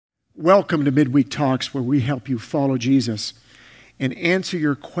Welcome to Midweek Talks, where we help you follow Jesus and answer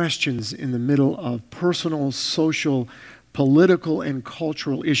your questions in the middle of personal, social, political, and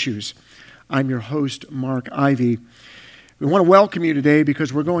cultural issues. I'm your host, Mark Ivy. We want to welcome you today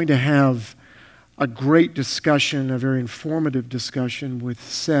because we're going to have a great discussion, a very informative discussion with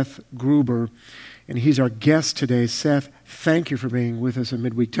Seth Gruber, and he's our guest today. Seth, thank you for being with us at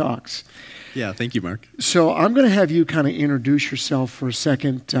Midweek Talks. Yeah, thank you, Mark. So I'm going to have you kind of introduce yourself for a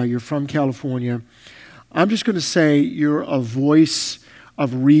second. You're from California. I'm just going to say you're a voice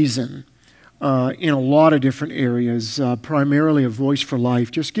of reason in a lot of different areas, primarily a voice for life.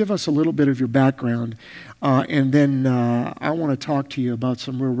 Just give us a little bit of your background, and then I want to talk to you about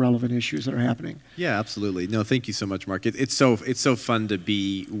some real relevant issues that are happening. Yeah, absolutely. No, thank you so much, Mark. It's so fun to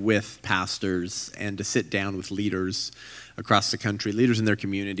be with pastors and to sit down with leaders across the country, leaders in their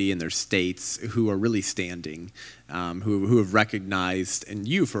community and their states who are really standing, who have recognized, and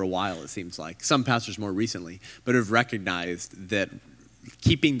you for a while it seems like, some pastors more recently, but have recognized that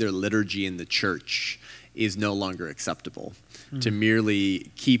keeping their liturgy in the church is no longer acceptable. To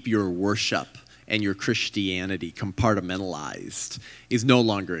merely keep your worship and your Christianity compartmentalized is no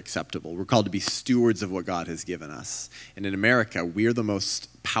longer acceptable. We're called to be stewards of what God has given us. And in America, we're the most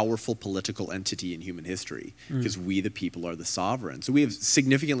powerful political entity in human history because we, the people, are the sovereign. So we have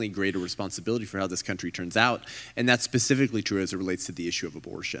significantly greater responsibility for how this country turns out, and that's specifically true as it relates to the issue of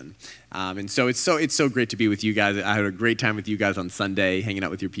abortion. And so it's so great to be with you guys. I had a great time with you guys on Sunday, hanging out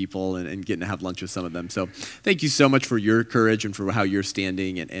with your people and getting to have lunch with some of them. So thank you so much for your courage and for how you're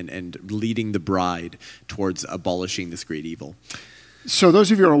standing and leading the bride towards abolishing this great evil. So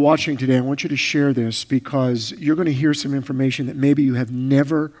those of you who are watching today, I want you to share this because you're going to hear some information that maybe you have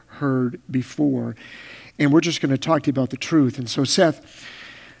never heard before. And we're just going to talk to you about the truth. And so, Seth,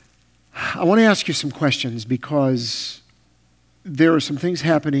 I want to ask you some questions because there are some things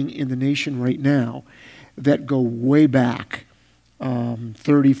happening in the nation right now that go way back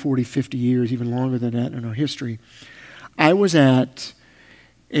 30, 40, 50 years, even longer than that in our history. I was at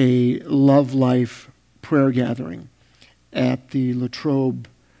a Love Life prayer gathering at the Latrobe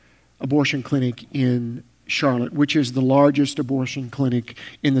Abortion Clinic in Charlotte, which is the largest abortion clinic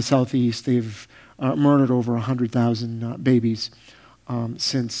in the Southeast. They've murdered over 100,000 babies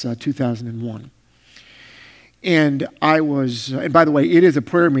since 2001. And and by the way, it is a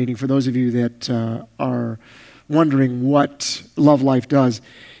prayer meeting for those of you that are wondering what Love Life does.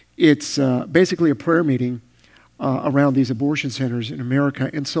 It's basically a prayer meeting around these abortion centers in America.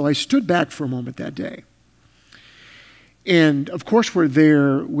 And so I stood back for a moment that day. And, of course, we're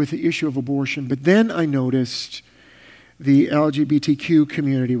there with the issue of abortion, but then I noticed the LGBTQ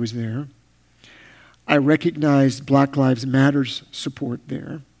community was there. I recognized Black Lives Matter's support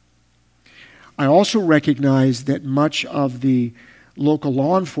there. I also recognized that much of the local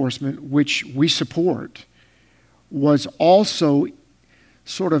law enforcement, which we support, was also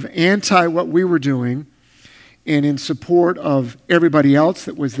sort of anti what we were doing and in support of everybody else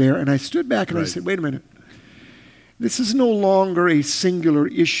that was there. And I stood back and I said, wait a minute. This is no longer a singular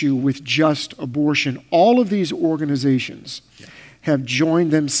issue with just abortion. All of these organizations have joined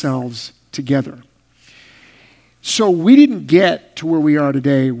themselves together. So we didn't get to where we are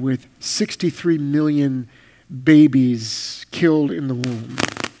today with 63 million babies killed in the womb.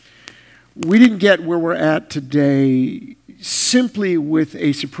 We didn't get where we're at today simply with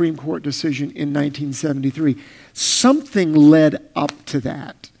a Supreme Court decision in 1973. Something led up to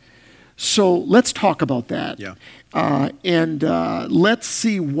that. So let's talk about that. Yeah. And let's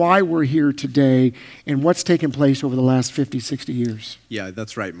see why we're here today and what's taken place over the last 50, 60 years. Yeah,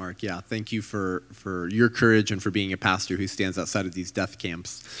 that's right, Mark. Yeah, thank you for your courage and for being a pastor who stands outside of these death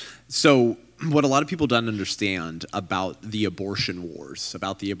camps. So what a lot of people don't understand about the abortion wars,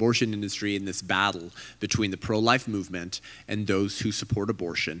 about the abortion industry and this battle between the pro-life movement and those who support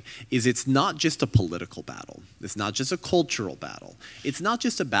abortion, is it's not just a political battle. It's not just a cultural battle. It's not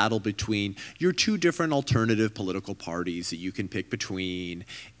just a battle between your two different alternative political parties that you can pick between.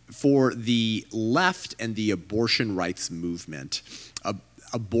 For the left and the abortion rights movement,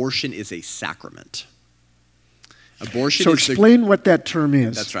 abortion is a sacrament. So explain what that term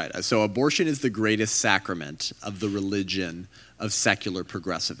is. That's right. So abortion is the greatest sacrament of the religion of secular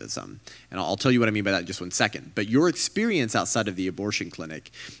progressivism. And I'll tell you what I mean by that in just 1 second. But your experience outside of the abortion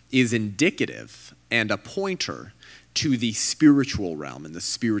clinic is indicative and a pointer to the spiritual realm and the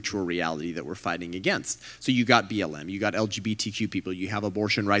spiritual reality that we're fighting against. So you got BLM, you got LGBTQ people, you have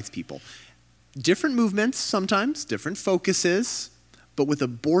abortion rights people. Different movements sometimes, different focuses, but with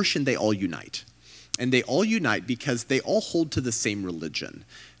abortion they all unite. And they all unite because they all hold to the same religion.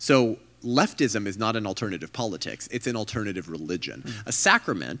 So leftism is not an alternative politics. It's an alternative religion. A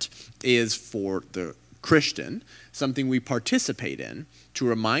sacrament is, for the Christian, something we participate in to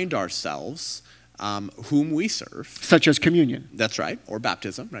remind ourselves whom we serve. Such as communion. That's right, or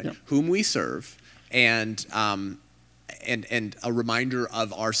baptism, right? Yep. Whom we serve, and a reminder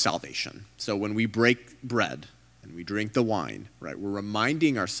of our salvation. So when we break bread and we drink the wine, right, we're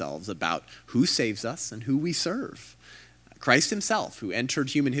reminding ourselves about who saves us and who we serve. Christ himself, who entered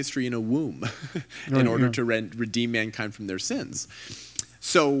human history in a womb in order to redeem mankind from their sins.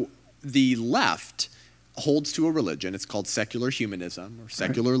 So the left holds to a religion. It's called secular humanism or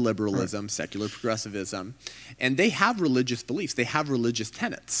secular liberalism, secular progressivism. And they have religious beliefs. They have religious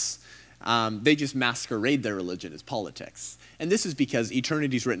tenets. They just masquerade their religion as politics. And this is because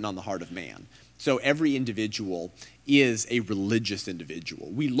eternity is written on the heart of man. So every individual is a religious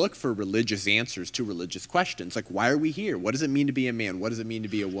individual. We look for religious answers to religious questions, like why are we here? What does it mean to be a man? What does it mean to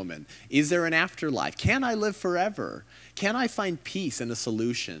be a woman? Is there an afterlife? Can I live forever? Can I find peace and a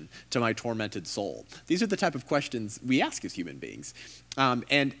solution to my tormented soul? These are the type of questions we ask as human beings,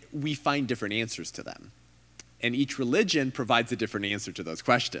 and we find different answers to them. And each religion provides a different answer to those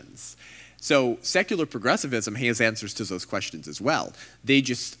questions. So secular progressivism has answers to those questions as well. They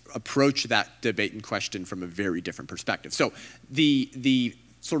just approach that debate and question from a very different perspective. So the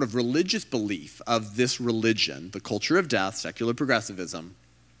sort of religious belief of this religion, the culture of death, secular progressivism,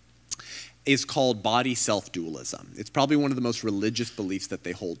 is called body self-dualism. It's probably one of the most religious beliefs that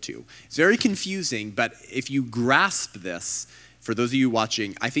they hold to. It's very confusing, but if you grasp this, for those of you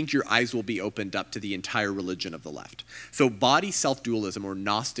watching, I think your eyes will be opened up to the entire religion of the left. So body self-dualism or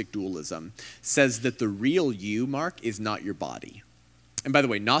Gnostic dualism says that the real you, Mark, is not your body. And by the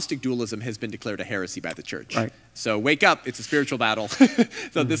way, Gnostic dualism has been declared a heresy by the church. Right. So wake up, it's a spiritual battle.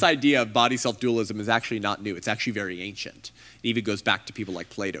 So this idea of body self-dualism is actually not new. It's actually very ancient. It even goes back to people like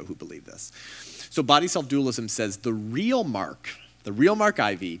Plato who believe this. So body self-dualism says the real Mark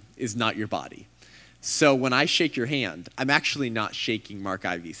Ivy, is not your body. So when I shake your hand, I'm actually not shaking Mark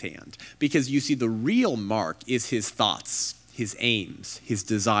Ivy's hand. Because you see, the real Mark is his thoughts, his aims, his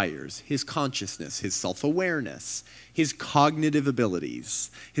desires, his consciousness, his self-awareness, his cognitive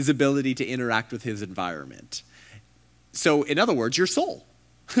abilities, his ability to interact with his environment. So in other words, your soul,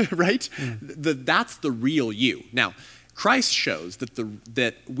 right? That's the real you. Now, Christ shows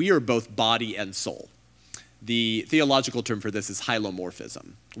that we are both body and soul. The theological term for this is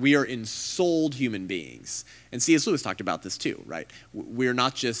hylomorphism. We are ensouled human beings. And C.S. Lewis talked about this too, right? We're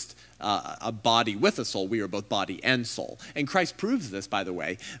not just a body with a soul, we are both body and soul. And Christ proves this, by the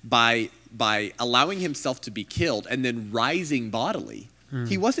way, by allowing himself to be killed and then rising bodily.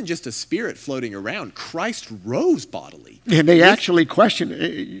 He wasn't just a spirit floating around. Christ rose bodily. And they actually questioned.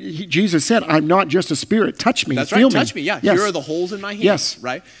 Jesus said, I'm not just a spirit. Touch me. That's right. Touch me. Yeah. Yes. Here are the holes in my hands. Yes.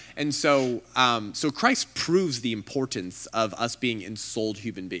 Right. And so Christ proves the importance of us being ensouled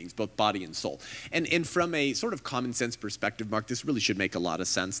human beings, both body and soul. And from a sort of common sense perspective, Mark, this really should make a lot of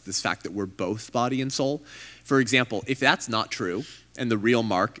sense, this fact that we're both body and soul. For example, if that's not true, and the real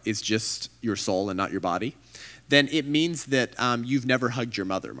Mark is just your soul and not your body, then it means that you've never hugged your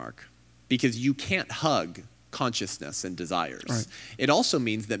mother, Mark, because you can't hug consciousness and desires. Right. It also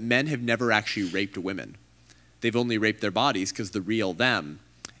means that men have never actually raped women. They've only raped their bodies because the real them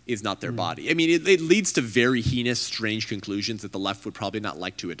is not their body. I mean, it leads to very heinous, strange conclusions that the left would probably not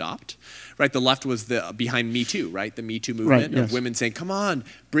like to adopt, right? The left was behind Me Too, right? The Me Too movement of women saying, "Come on,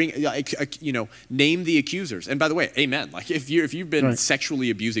 name the accusers." And by the way, amen. Like if you've been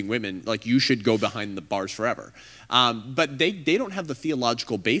sexually abusing women, like you should go behind the bars forever. But they don't have the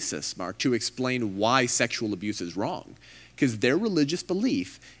theological basis, Mark, to explain why sexual abuse is wrong. Because their religious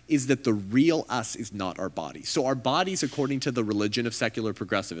belief is that the real us is not our bodies. So our bodies, according to the religion of secular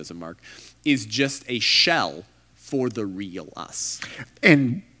progressivism, Mark, is just a shell for the real us.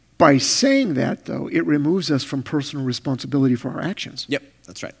 And by saying that, though, it removes us from personal responsibility for our actions. Yep,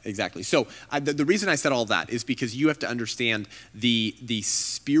 that's right, exactly. So the reason I said all that is because you have to understand the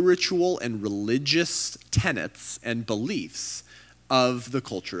spiritual and religious tenets and beliefs of the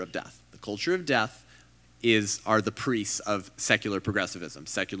culture of death. The culture of death are the priests of secular progressivism.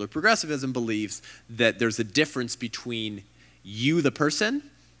 Secular progressivism believes that there's a difference between you, the person,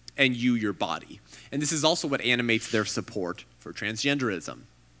 and you, your body. And this is also what animates their support for transgenderism.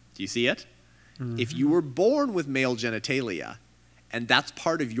 Do you see it? Mm-hmm. If you were born with male genitalia, and that's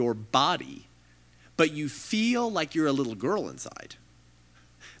part of your body, but you feel like you're a little girl inside,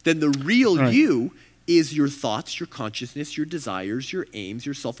 then the real you is your thoughts, your consciousness, your desires, your aims,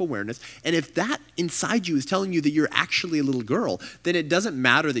 your self-awareness. And if that inside you is telling you that you're actually a little girl, then it doesn't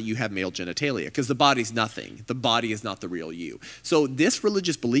matter that you have male genitalia, because the body's nothing. The body is not the real you. So this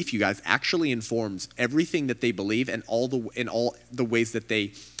religious belief, you guys, actually informs everything that they believe and all the ways that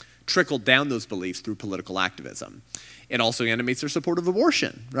they trickle down those beliefs through political activism. It also animates their support of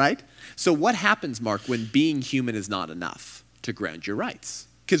abortion, right? So what happens, Mark, when being human is not enough to ground your rights?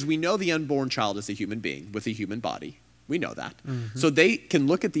 Because we know the unborn child is a human being with a human body. We know that. Mm-hmm. So they can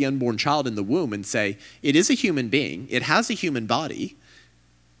look at the unborn child in the womb and say, it is a human being, it has a human body,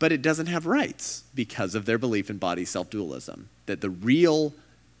 but it doesn't have rights because of their belief in body self-dualism, that the real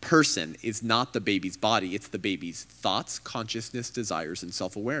person is not the baby's body, it's the baby's thoughts, consciousness, desires, and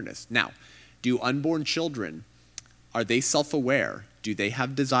self-awareness. Now, do unborn children, are they self-aware? Do they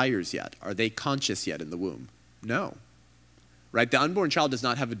have desires yet? Are they conscious yet in the womb? No. Right? The unborn child does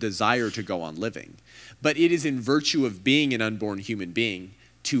not have a desire to go on living, but it is in virtue of being an unborn human being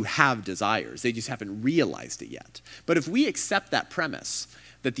to have desires. They just haven't realized it yet. But if we accept that premise,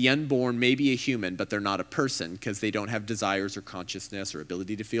 that the unborn may be a human, but they're not a person because they don't have desires or consciousness or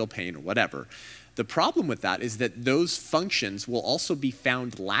ability to feel pain or whatever, the problem with that is that those functions will also be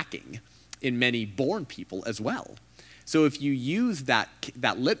found lacking in many born people as well. So if you use that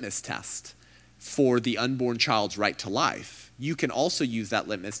litmus test for the unborn child's right to life, you can also use that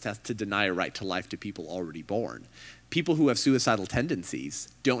litmus test to deny a right to life to people already born. People who have suicidal tendencies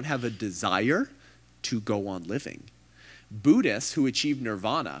don't have a desire to go on living. Buddhists who achieve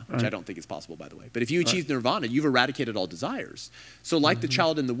nirvana, which I don't think is possible, by the way, but if you achieve nirvana, you've eradicated all desires. So like the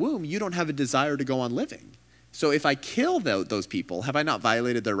child in the womb, you don't have a desire to go on living. So if I kill those people, have I not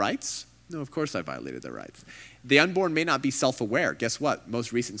violated their rights? No, of course I violated their rights. The unborn may not be self-aware. Guess what?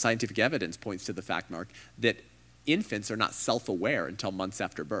 Most recent scientific evidence points to the fact, Mark, that infants are not self-aware until months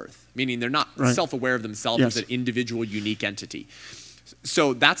after birth, meaning they're not self-aware of themselves as an individual, unique entity.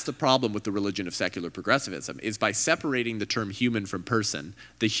 So that's the problem with the religion of secular progressivism, is by separating the term human from person,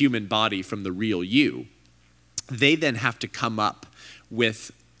 the human body from the real you, they then have to come up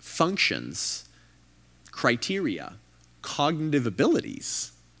with functions, criteria, cognitive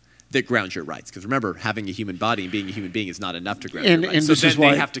abilities that ground your rights. Because remember, having a human body and being a human being is not enough to ground your rights. So then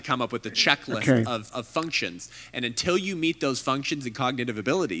they have to come up with a checklist of functions. And until you meet those functions and cognitive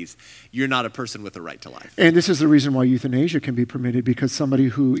abilities, you're not a person with a right to life. And this is the reason why euthanasia can be permitted, because somebody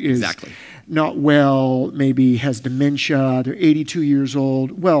who is not well, maybe has dementia, they're 82 years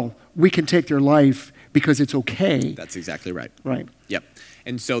old, well, we can take their life because it's okay. That's exactly right. Right. Yep.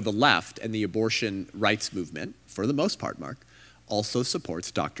 And so the left and the abortion rights movement, for the most part, Mark, also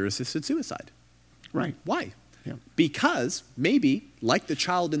supports doctor-assisted suicide. Right. Why? Yeah. Because maybe, like the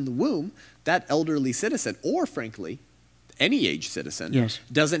child in the womb, that elderly citizen, or frankly, any age citizen,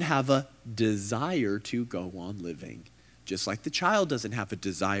 doesn't have a desire to go on living. Just like the child doesn't have a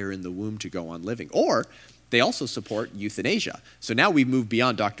desire in the womb to go on living. Or they also support euthanasia. So now we've moved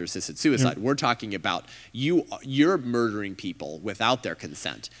beyond doctor-assisted suicide. We're talking about you're murdering people without their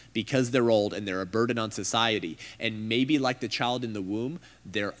consent because they're old and they're a burden on society. And maybe like the child in the womb,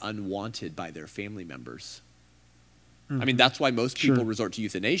 they're unwanted by their family members. I mean, that's why most people resort to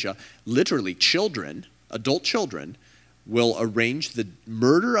euthanasia. Literally, children, adult children, will arrange the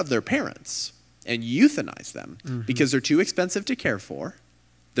murder of their parents and euthanize them because they're too expensive to care for,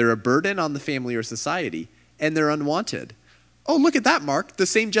 they're a burden on the family or society, and they're unwanted. Oh, look at that, Mark. The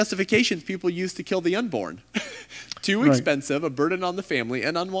same justifications people use to kill the unborn. Too expensive, a burden on the family,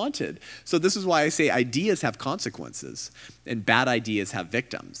 and unwanted. So this is why I say ideas have consequences, and bad ideas have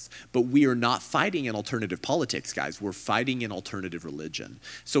victims. But we are not fighting an alternative politics, guys. We're fighting an alternative religion.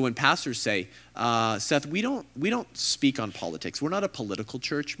 So when pastors say, Seth, we don't speak on politics. We're not a political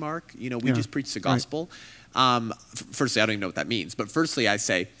church, Mark. You know, we just preach the gospel. Firstly, I don't even know what that means. But firstly, I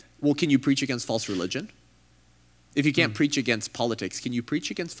say, well, can you preach against false religion? If you can't preach against politics, can you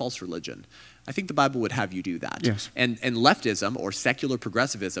preach against false religion? I think the Bible would have you do that. Yes. And leftism or secular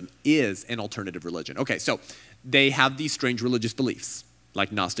progressivism is an alternative religion. Okay, so they have these strange religious beliefs,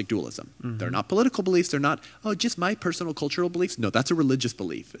 like Gnostic dualism. They're not political beliefs. They're not, just my personal cultural beliefs. No, that's a religious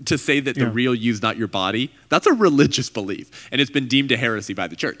belief. To say that the real you is not your body, that's a religious belief. And it's been deemed a heresy by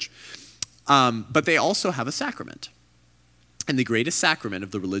the church. But they also have a sacrament. And the greatest sacrament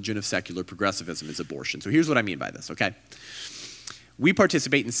of the religion of secular progressivism is abortion. So here's what I mean by this, okay? We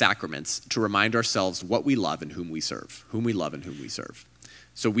participate in sacraments to remind ourselves what we love and whom we serve, whom we love and whom we serve.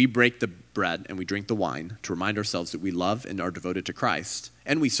 So we break the bread and we drink the wine to remind ourselves that we love and are devoted to Christ,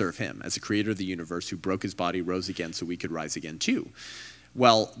 and we serve him as the creator of the universe who broke his body, rose again so we could rise again too.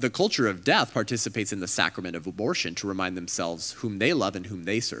 Well, the culture of death participates in the sacrament of abortion to remind themselves whom they love and whom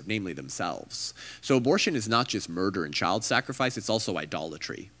they serve, namely themselves. So abortion is not just murder and child sacrifice, it's also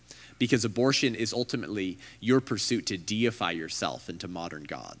idolatry. Because abortion is ultimately your pursuit to deify yourself into modern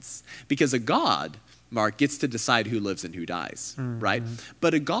gods. Because a god, Mark, gets to decide who lives and who dies, right?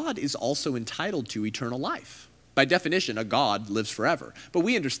 But a god is also entitled to eternal life. By definition, a god lives forever. But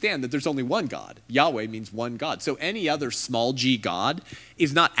we understand that there's only one God. Yahweh means one God. So any other small g god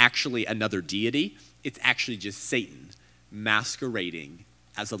is not actually another deity. It's actually just Satan masquerading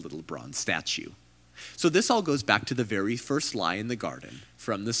as a little bronze statue. So this all goes back to the very first lie in the garden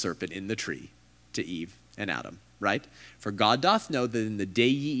from the serpent in the tree to Eve and Adam, right? For God doth know that in the day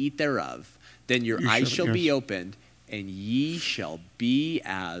ye eat thereof, then your eyes shall be opened, and ye shall be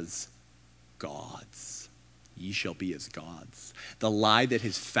as gods. Ye shall be as gods. The lie that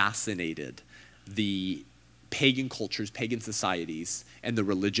has fascinated the pagan cultures, pagan societies, and the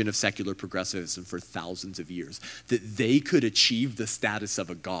religion of secular progressivism for thousands of years, that they could achieve the status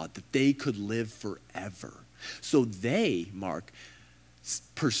of a god, that they could live forever. So they, Mark,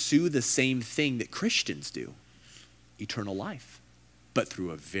 pursue the same thing that Christians do, eternal life, but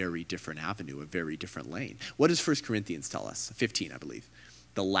through a very different avenue, a very different lane. What does 1 Corinthians tell us? 15, I believe.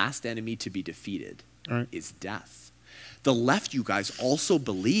 The last enemy to be defeated is death. The left, you guys, also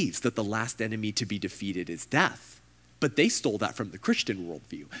believes that the last enemy to be defeated is death. But they stole that from the Christian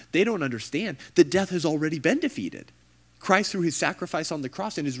worldview. They don't understand that death has already been defeated. Christ, through his sacrifice on the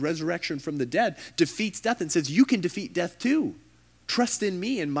cross and his resurrection from the dead, defeats death and says, you can defeat death too. Trust in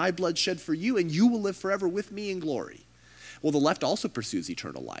me and my blood shed for you, and you will live forever with me in glory. Well, the left also pursues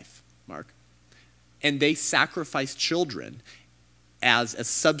eternal life, Mark. And they sacrifice children as a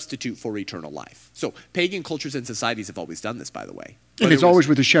substitute for eternal life. So pagan cultures and societies have always done this, by the way. And it's always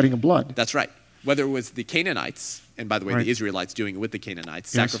with the shedding of blood. That's right. Whether it was the Canaanites, and by the way, the Israelites doing it with the Canaanites,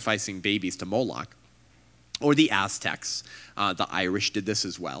 sacrificing babies to Moloch, or the Aztecs, the Irish did this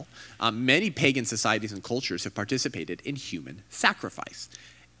as well. Many pagan societies and cultures have participated in human sacrifice.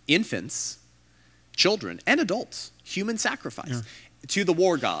 Infants, children, and adults, human sacrifice. To the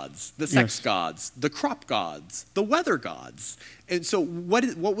war gods, the sex gods, the crop gods, the weather gods. And so what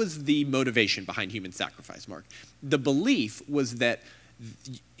was the motivation behind human sacrifice, Mark? The belief was that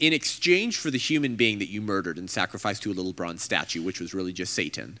in exchange for the human being that you murdered and sacrificed to a little bronze statue, which was really just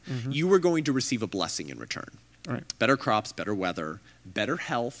Satan, you were going to receive a blessing in return. Right. Better crops, better weather, better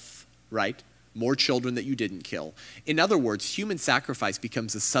health, right? More children that you didn't kill. In other words, human sacrifice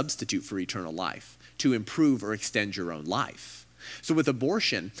becomes a substitute for eternal life to improve or extend your own life. So with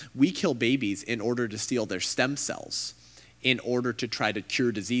abortion, we kill babies in order to steal their stem cells, in order to try to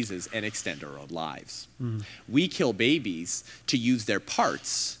cure diseases and extend our own lives. We kill babies to use their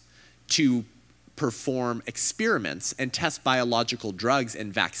parts to perform experiments and test biological drugs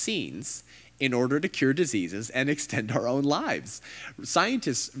and vaccines in order to cure diseases and extend our own lives.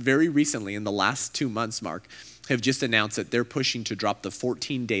 Scientists very recently, in the last 2 months, Mark, have just announced that they're pushing to drop the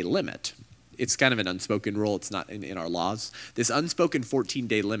 14-day limit. It's kind of an unspoken rule. It's not in our laws. This unspoken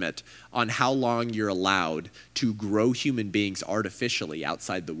 14-day limit on how long you're allowed to grow human beings artificially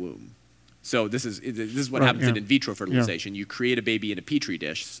outside the womb. So this is what happens in vitro fertilization. You create a baby in a petri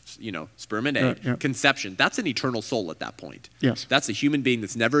dish, sperm and egg, conception. That's an eternal soul at that point. Yes. That's a human being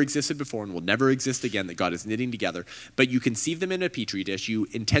that's never existed before and will never exist again that God is knitting together. But you conceive them in a petri dish. You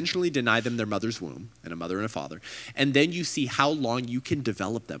intentionally deny them their mother's womb, and a mother and a father. And then you see how long you can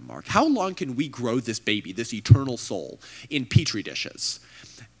develop them, Mark. How long can we grow this baby, this eternal soul, in petri dishes?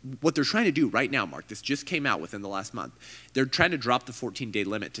 What they're trying to do right now, Mark, this just came out within the last month. They're trying to drop the 14-day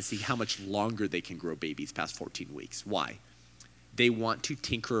limit to see how much longer they can grow babies past 14 weeks. Why? They want to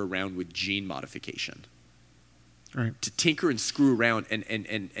tinker around with gene modification. Right. To tinker and screw around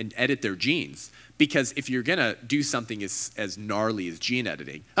and edit their genes. Because if you're going to do something as gnarly as gene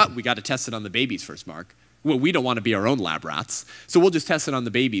editing, we got to test it on the babies first, Mark. Well, we don't want to be our own lab rats, so we'll just test it on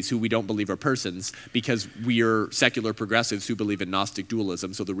the babies who we don't believe are persons because we are secular progressives who believe in Gnostic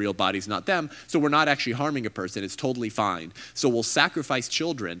dualism, so the real body's not them, so we're not actually harming a person. It's totally fine. So we'll sacrifice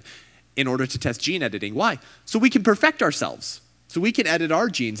children in order to test gene editing. Why? So we can perfect ourselves, so we can edit our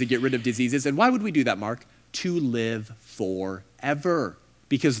genes and get rid of diseases. And why would we do that, Mark? To live forever,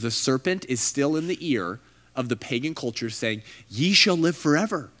 because the serpent is still in the ear of the pagan culture saying, ye shall live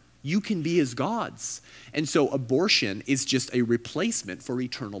forever. You can be as gods. And so abortion is just a replacement for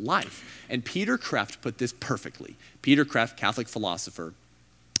eternal life. And Peter Kreeft put this perfectly. Peter Kreeft, Catholic philosopher,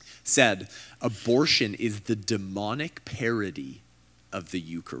 said, abortion is the demonic parody of the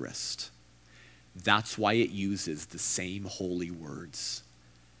Eucharist. That's why it uses the same holy words.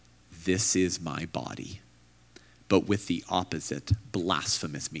 This is my body. but with the opposite,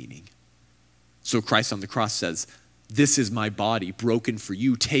 blasphemous meaning. So Christ on the cross says, "This is my body broken for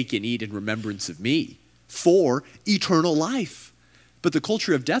you. Take and eat in remembrance of me for eternal life." But the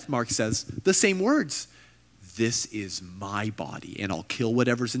culture of death, Mark says, the same words. "This is my body, and I'll kill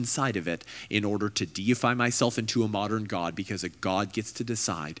whatever's inside of it in order to deify myself into a modern God, because a God gets to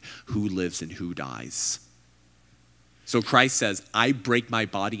decide who lives and who dies." So Christ says, "I break my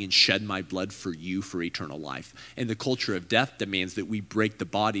body and shed my blood for you for eternal life." And the culture of death demands that we break the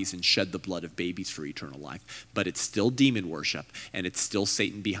bodies and shed the blood of babies for eternal life. But it's still demon worship, and it's still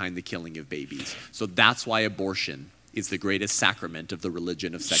Satan behind the killing of babies. So that's why abortion is the greatest sacrament of the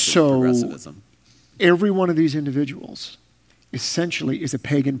religion of secular progressivism. Every one of these individuals essentially is a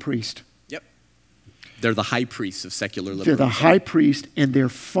pagan priest. Yep. They're the high priests of secular liberalism. They're the high priest, and they're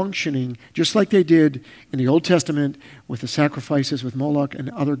functioning just like they did in the Old Testament with the sacrifices with Moloch and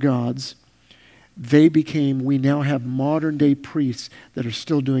other gods. We now have modern day priests that are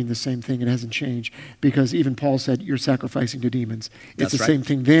still doing the same thing. It hasn't changed, because even Paul said, "You're sacrificing to demons." It's the same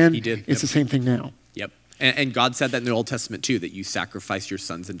thing then. He did. It's the same thing now. Yep. And God said that in the Old Testament too, that you sacrifice your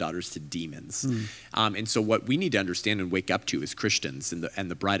sons and daughters to demons. And so what we need to understand and wake up to as Christians and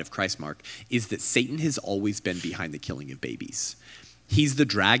the bride of Christ, Mark, is that Satan has always been behind the killing of babies. He's the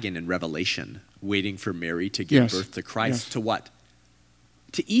dragon in Revelation, waiting for Mary to give birth to Christ. To what?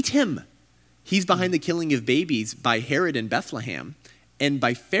 To eat him. He's behind the killing of babies by Herod in Bethlehem and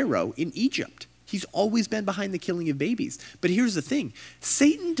by Pharaoh in Egypt. He's always been behind the killing of babies. But here's the thing.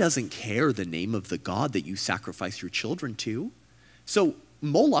 Satan doesn't care the name of the God that you sacrifice your children to. So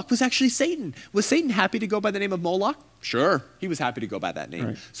Moloch was actually Satan. Was Satan happy to go by the name of Moloch? Sure. He was happy to go by that name.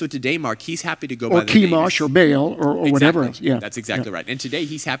 Right. So today, Mark, he's happy to go by the names. Or Chemosh or Baal or whatever else. Yeah. That's exactly right. And today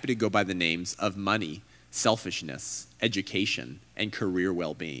he's happy to go by the names of money, selfishness, education, and career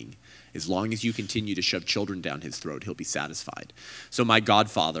well-being. As long as you continue to shove children down his throat, he'll be satisfied. So my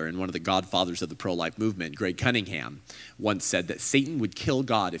godfather, and one of the godfathers of the pro-life movement, Greg Cunningham, once said that Satan would kill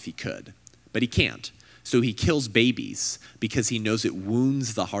God if he could, but he can't. So he kills babies because he knows it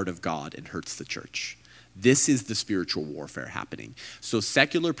wounds the heart of God and hurts the church. This is the spiritual warfare happening. So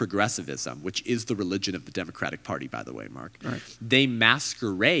secular progressivism, which is the religion of the Democratic Party, by the way, Mark, they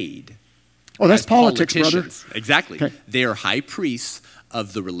masquerade. Oh, that's politics, brother. Exactly. Okay. They are high priests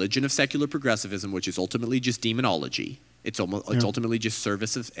of the religion of secular progressivism, which is ultimately just demonology. It's ultimately just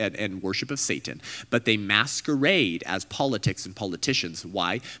service of, and worship of Satan. But they masquerade as politics and politicians.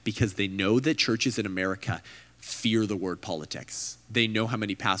 Why? Because they know that churches in America fear the word politics. They know how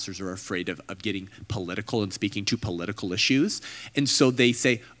many pastors are afraid of getting political and speaking to political issues. And so they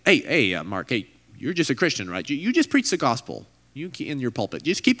say, hey, Mark, hey, you're just a Christian, right? You just preach the gospel. You in your pulpit.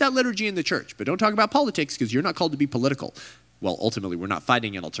 Just keep that liturgy in the church, but don't talk about politics because you're not called to be political. Well, ultimately, we're not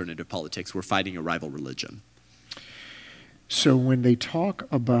fighting an alternative politics. We're fighting a rival religion. So when they talk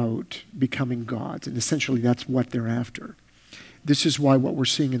about becoming gods, and essentially that's what they're after, this is why what we're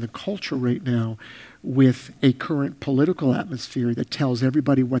seeing in the culture right now with a current political atmosphere that tells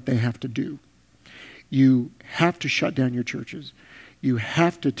everybody what they have to do. You have to shut down your churches. You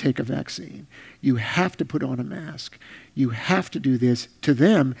have to take a vaccine. You have to put on a mask. You have to do this. To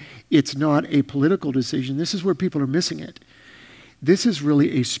them, it's not a political decision. This is where people are missing it. This is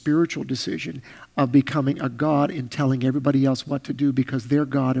really a spiritual decision of becoming a God and telling everybody else what to do because they're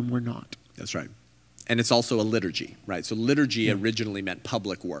God and we're not. That's right. And it's also a liturgy, right? So liturgy originally meant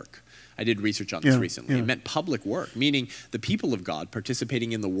public work. I did research on this recently. It meant public work, meaning the people of God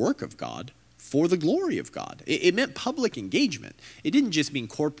participating in the work of God for the glory of God. It meant public engagement. It didn't just mean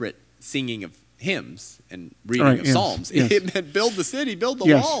corporate singing of hymns and reading of psalms. It meant build the city, build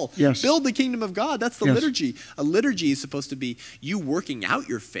the wall, build the kingdom of God. That's the liturgy. A liturgy is supposed to be you working out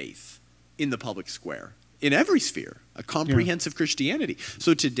your faith in the public square, in every sphere, a comprehensive Christianity.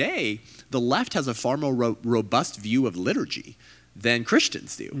 So today, the left has a far more robust view of liturgy than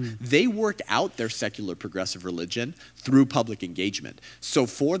Christians do. They work out their secular progressive religion through public engagement. So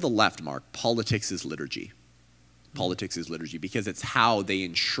for the left, Mark, politics is liturgy. Politics is liturgy because it's how they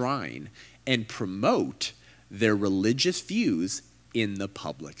enshrine and promote their religious views in the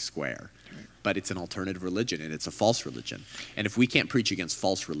public square. But it's an alternative religion, and it's a false religion. And if we can't preach against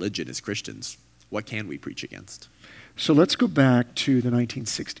false religion as Christians, what can we preach against? So let's go back to the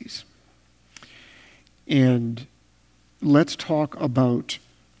 1960s. And let's talk about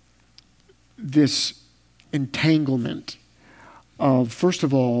this entanglement of, first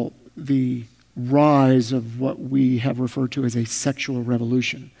of all, the rise of what we have referred to as a sexual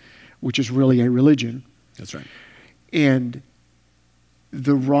revolution, which is really a religion. That's right. And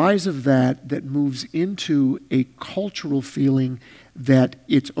the rise of that moves into a cultural feeling that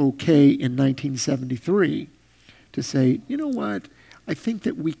it's okay in 1973 to say, you know what, I think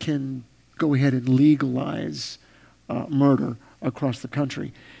that we can go ahead and legalize murder across the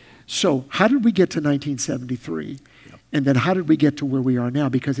country. So how did we get to 1973? Yep. And then how did we get to where we are now?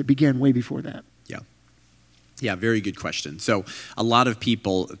 Because it began way before that. Yeah, very good question. So a lot of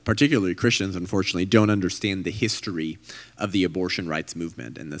people, particularly Christians, unfortunately, don't understand the history of the abortion rights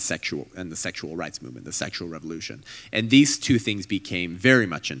movement and the sexual rights movement, the sexual revolution. And these two things became very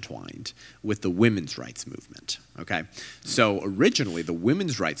much entwined with the women's rights movement. Okay? So originally, the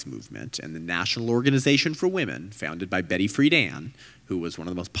women's rights movement and the National Organization for Women, founded by Betty Friedan, who was one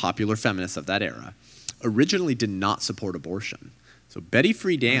of the most popular feminists of that era, originally did not support abortion. So Betty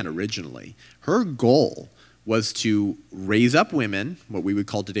Friedan originally, her goal was to raise up women, what we would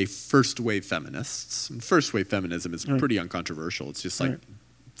call today first-wave feminists. And first-wave feminism is pretty uncontroversial. It's just like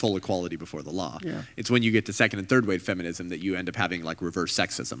full equality before the law. Yeah. It's when you get to second and third wave feminism that you end up having like reverse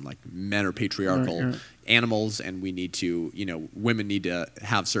sexism, like men are patriarchal animals and we need to, women need to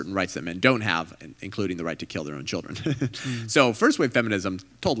have certain rights that men don't have, including the right to kill their own children. So first wave feminism,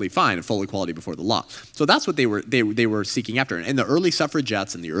 totally fine, and full equality before the law. So that's what they were seeking after. And the early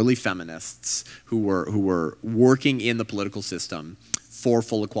suffragettes and the early feminists who were working in the political system for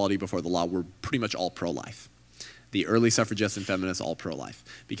full equality before the law were pretty much all pro-life. The early suffragists and feminists all pro-life,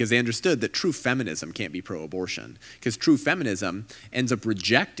 because they understood that true feminism can't be pro-abortion, because true feminism ends up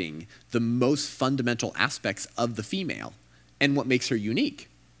rejecting the most fundamental aspects of the female and what makes her unique,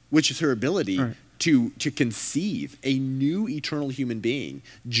 which is her ability to conceive a new eternal human being,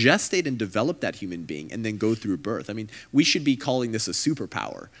 gestate and develop that human being, and then go through birth. I mean, we should be calling this a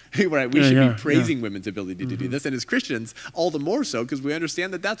superpower. Right? We should be praising women's ability to do this. And as Christians, all the more so, because we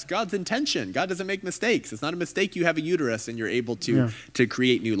understand that that's God's intention. God doesn't make mistakes. It's not a mistake you have a uterus and you're able to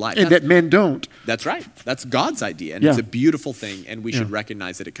create new life. And that men don't. That's right. That's God's idea. And it's a beautiful thing, and we should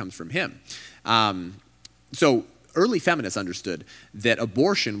recognize that it comes from him. So early feminists understood that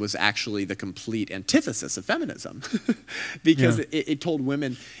abortion was actually the complete antithesis of feminism because it told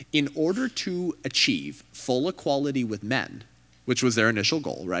women, in order to achieve full equality with men, which was their initial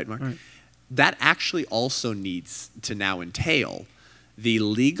goal, right, Mark? Right. That actually also needs to now entail the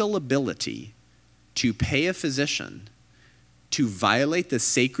legal ability to pay a physician to violate the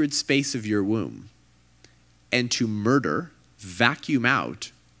sacred space of your womb and to murder, vacuum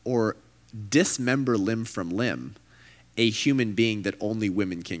out, or dismember limb from limb a human being that only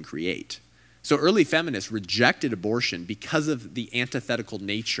women can create. So early feminists rejected abortion because of the antithetical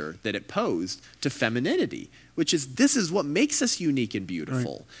nature that it posed to femininity, which is, this is what makes us unique and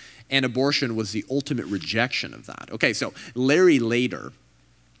beautiful. Right. And abortion was the ultimate rejection of that. Okay, so Larry Lader,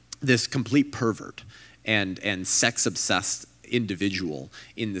 this complete pervert and sex-obsessed individual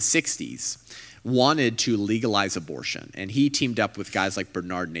in the 60s, wanted to legalize abortion, and he teamed up with guys like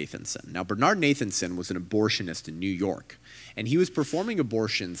Bernard Nathanson. Now, Bernard Nathanson was an abortionist in New York, and he was performing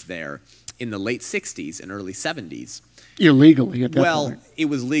abortions there in the late 60s and early 70s. Illegally at that point. Well, it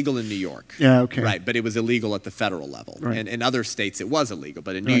was legal in New York. Yeah, okay. Right, but it was illegal at the federal level. Right. And in other states, it was illegal.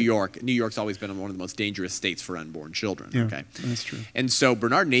 But in New York, New York's always been one of the most dangerous states for unborn children. Yeah, okay? That's true. And so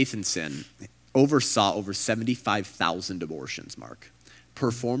Bernard Nathanson oversaw over 75,000 abortions, Mark.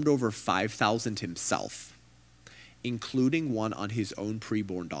 Performed over 5,000 himself, including one on his own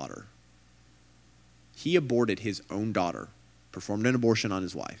preborn daughter. He aborted his own daughter, performed an abortion on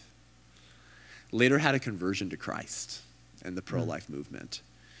his wife. Later had a conversion to Christ and the pro-life movement,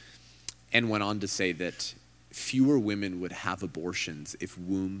 and went on to say that fewer women would have abortions if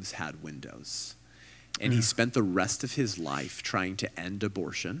wombs had windows. And he spent the rest of his life trying to end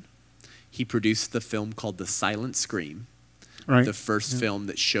abortion. He produced the film called The Silent Scream, the first film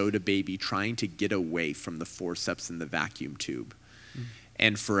that showed a baby trying to get away from the forceps in the vacuum tube,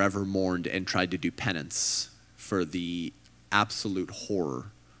 and forever mourned and tried to do penance for the absolute horror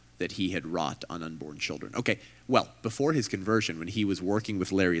that he had wrought on unborn children. Okay, well, before his conversion, when he was working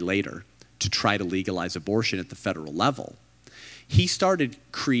with Larry Lader to try to legalize abortion at the federal level, he started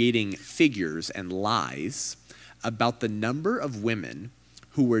creating figures and lies about the number of women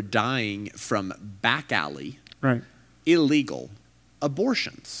who were dying from back alley, illegal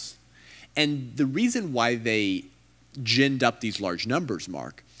abortions. And the reason why they ginned up these large numbers,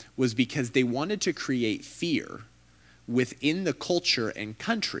 Mark, was because they wanted to create fear within the culture and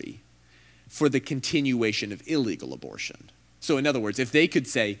country for the continuation of illegal abortion. So in other words, if they could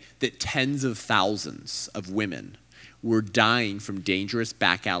say that tens of thousands of women were dying from dangerous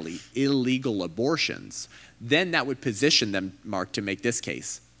back alley illegal abortions, then that would position them, Mark, to make this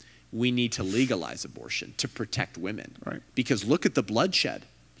case. We need to legalize abortion to protect women. Right. Because look at the bloodshed.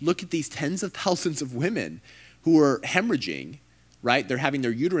 Look at these tens of thousands of women who are hemorrhaging right? They're having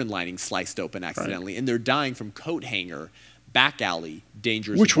their uterine lining sliced open accidentally, and they're dying from coat hanger, back alley,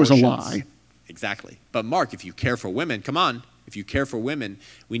 dangerous Which abortions. was a lie. Exactly. But Mark, if you care for women, come on. If you care for women,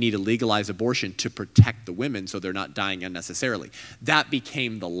 we need to legalize abortion to protect the women so they're not dying unnecessarily. That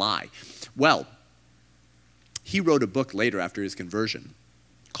became the lie. Well, he wrote a book later after his conversion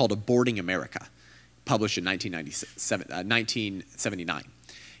called Aborting America, published in 1979.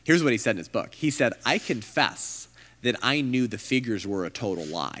 Here's what he said in his book. He said, I confess that I knew the figures were a total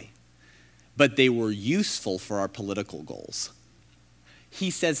lie, but they were useful for our political goals. He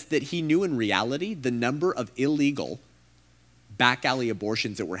says that he knew in reality the number of illegal back alley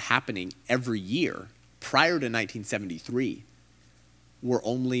abortions that were happening every year prior to 1973 were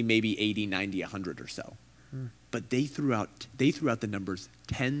only maybe 80, 90, 100 or so. But they threw out the numbers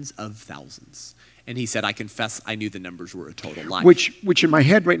tens of thousands. And he said, I confess I knew the numbers were a total lie. Which in my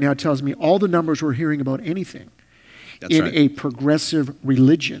head right now tells me all the numbers we're hearing about anything in a progressive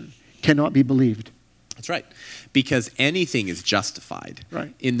religion cannot be believed. That's right. Because anything is justified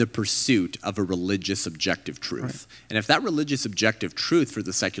in the pursuit of a religious objective truth. Right. And if that religious objective truth for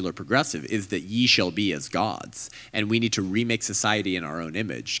the secular progressive is that ye shall be as gods, and we need to remake society in our own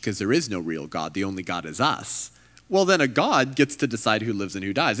image, because there is no real God, the only God is us, well, then a God gets to decide who lives and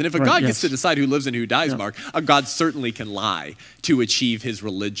who dies. And if a God gets to decide who lives and who dies, Mark, a God certainly can lie to achieve his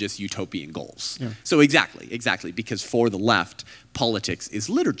religious utopian goals. Yeah. So exactly, because for the left, politics is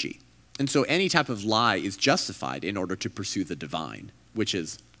liturgy. And so any type of lie is justified in order to pursue the divine, which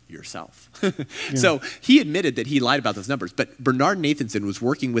is yourself. So he admitted that he lied about those numbers. But Bernard Nathanson was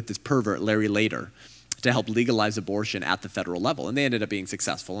working with this pervert, Larry Lader, to help legalize abortion at the federal level. And they ended up being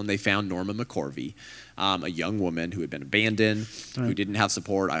successful. And they found Norma McCorvey, a young woman who had been abandoned, who didn't have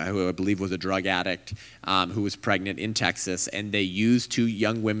support, who I believe was a drug addict, who was pregnant in Texas. And they used two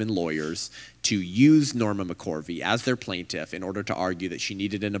young women lawyers to use Norma McCorvey as their plaintiff in order to argue that she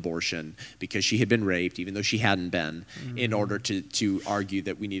needed an abortion because she had been raped, even though she hadn't been, in order to argue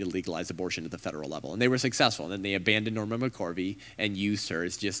that we need to legalize abortion at the federal level. And they were successful. And then they abandoned Norma McCorvey and used her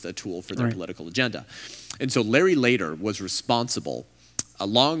as just a tool for their political agenda. And so Larry Lader was responsible,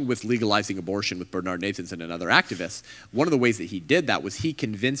 along with legalizing abortion with Bernard Nathanson and other activists. One of the ways that he did that was he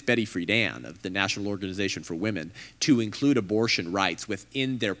convinced Betty Friedan of the National Organization for Women to include abortion rights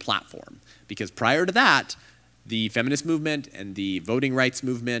within their platform. Because prior to that, the feminist movement and the voting rights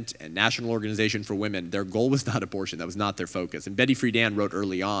movement and National Organization for Women, their goal was not abortion. That was not their focus. And Betty Friedan wrote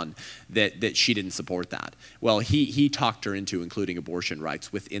early on that she didn't support that. Well, he talked her into including abortion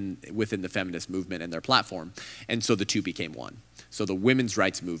rights within the feminist movement and their platform. And so the two became one. So the women's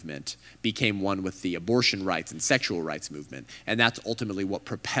rights movement became one with the abortion rights and sexual rights movement. And that's ultimately what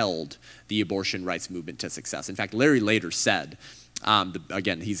propelled the abortion rights movement to success. In fact, Larry Lader said,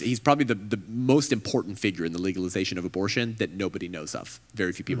 again, he's probably the most important figure in the legalization of abortion that nobody knows of.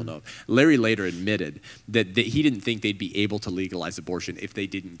 Very few people know of. Larry Lader admitted that he didn't think they'd be able to legalize abortion if they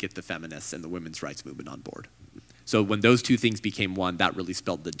didn't get the feminists and the women's rights movement on board. So when those two things became one, that really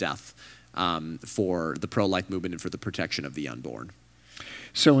spelled the death for the pro-life movement and for the protection of the unborn.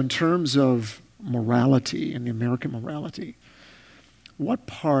 So in terms of morality and the American morality, what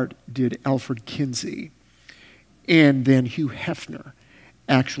part did Alfred Kinsey and then Hugh Hefner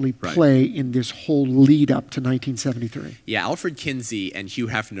actually play in this whole lead up to 1973? Yeah, Alfred Kinsey and Hugh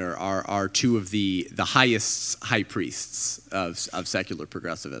Hefner are two of the highest high priests of secular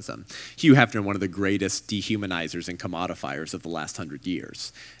progressivism. Hugh Hefner, one of the greatest dehumanizers and commodifiers of the last 100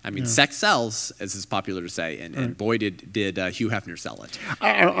 years. I mean, sex sells, as is popular to say, and boy did Hugh Hefner sell it.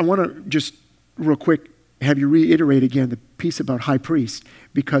 I want to just real quick have you reiterate again the piece about high priest,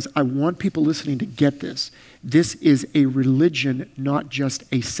 because I want people listening to get this. This is a religion, not just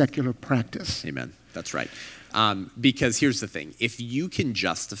a secular practice. Amen. That's right. Because here's the thing. If you can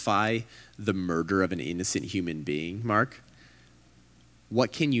justify the murder of an innocent human being, Mark,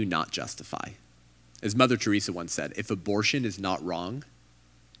 what can you not justify? As Mother Teresa once said, if abortion is not wrong,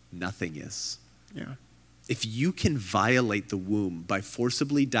 nothing is. Yeah. If you can violate the womb by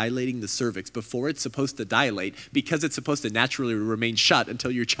forcibly dilating the cervix before it's supposed to dilate, because it's supposed to naturally remain shut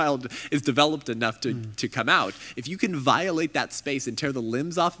until your child is developed enough to come out, if you can violate that space and tear the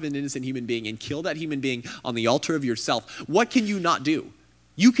limbs off of an innocent human being and kill that human being on the altar of yourself, what can you not do?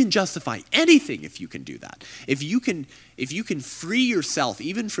 You can justify anything if you can do that. If you can free yourself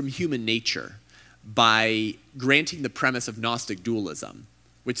even from human nature by granting the premise of Gnostic dualism,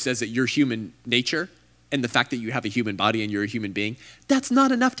 which says that your human nature and the fact that you have a human body and you're a human being, that's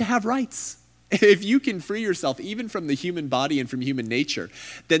not enough to have rights. If you can free yourself even from the human body and from human nature,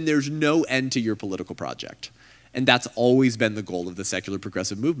 then there's no end to your political project. And that's always been the goal of the secular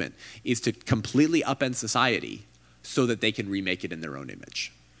progressive movement, is to completely upend society so that they can remake it in their own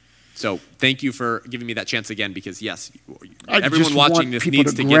image. So thank you for giving me that chance again, because yes, everyone watching this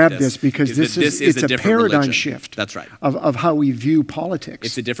needs to grab get this because this it's a paradigm religion. shift. That's right. Of how we view politics.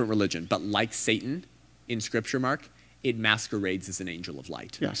 It's a different religion, but like Satan in Scripture, Mark, it masquerades as an angel of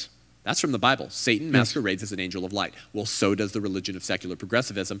light. Yes. That's from the Bible. Satan masquerades as an angel of light. Well, so does the religion of secular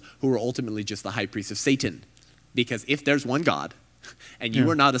progressivism, who are ultimately just the high priests of Satan. Because if there's one God, and you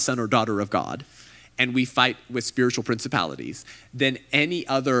are not a son or daughter of God, and we fight with spiritual principalities, then any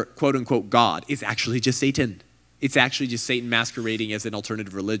other quote-unquote God is actually just Satan. It's actually just Satan masquerading as an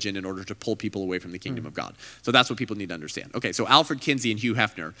alternative religion in order to pull people away from the kingdom of God. So that's what people need to understand. Okay, so Alfred Kinsey and Hugh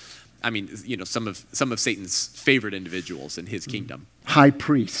Hefner, I mean, you know, some of Satan's favorite individuals in his kingdom. High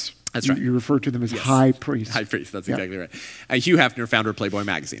priests. That's right. You refer to them as high priests. High priests, that's exactly right. Hugh Hefner, founder of Playboy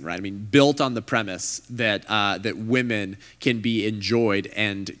magazine, right? I mean, built on the premise that that women can be enjoyed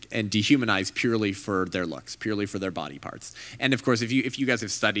and dehumanized purely for their looks, purely for their body parts. And of course, if you guys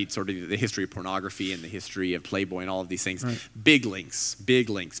have studied sort of the history of pornography and the history of Playboy and all of these things, big links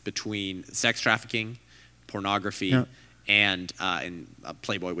between sex trafficking, pornography, and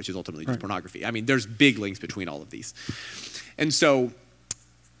Playboy, which is ultimately just pornography. I mean, there's big links between all of these. And so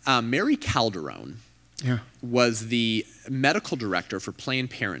Mary Calderone was the medical director for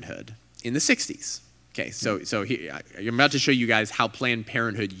Planned Parenthood in the 60s. Okay, so here, I'm about to show you guys how Planned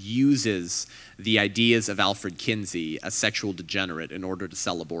Parenthood uses the ideas of Alfred Kinsey, a sexual degenerate, in order to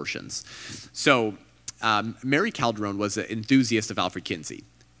sell abortions. So Mary Calderone was an enthusiast of Alfred Kinsey,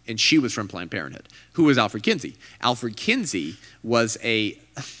 and she was from Planned Parenthood. Who was Alfred Kinsey? Alfred Kinsey was a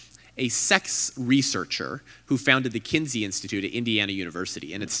sex researcher who founded the Kinsey Institute at Indiana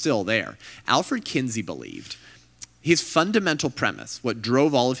University, and it's still there. Alfred Kinsey believed, his fundamental premise, what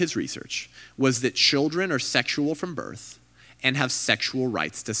drove all of his research, was that children are sexual from birth and have sexual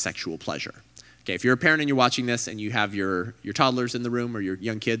rights to sexual pleasure. Okay, if you're a parent and you're watching this and you have your toddlers in the room or your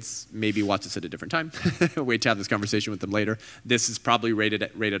young kids, maybe watch this at a different time. Wait to have this conversation with them later. This is probably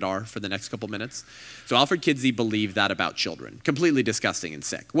rated R for the next couple minutes. So Alfred Kinsey believed that about children. Completely disgusting and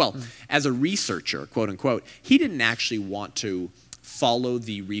sick. Well, as a researcher, quote unquote, he didn't actually want to follow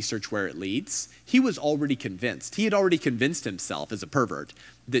the research where it leads. He was already convinced. He had already convinced himself as a pervert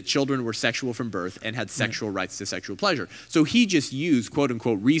that children were sexual from birth and had sexual rights to sexual pleasure. So he just used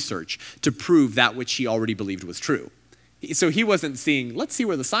quote-unquote research to prove that which he already believed was true. So he wasn't seeing, let's see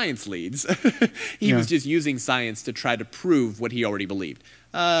where the science leads. He was just using science to try to prove what he already believed.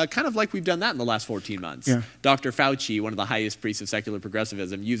 Kind of like we've done that in the last 14 months. Dr. Fauci, one of the highest priests of secular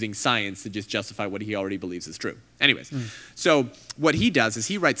progressivism, using science to just justify what he already believes is true. Anyways, so what he does is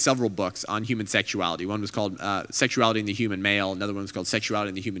he writes several books on human sexuality. One was called Sexuality in the Human Male. Another one was called Sexuality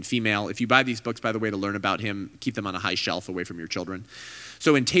in the Human Female. If you buy these books, by the way, to learn about him, keep them on a high shelf away from your children.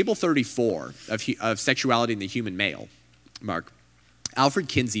 So in Table 34 of Sexuality in the Human Male, Mark, Alfred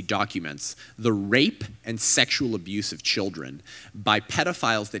Kinsey documents the rape and sexual abuse of children by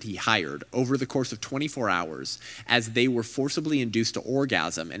pedophiles that he hired over the course of 24 hours as they were forcibly induced to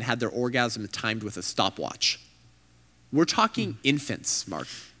orgasm and had their orgasm timed with a stopwatch. We're talking infants, Mark.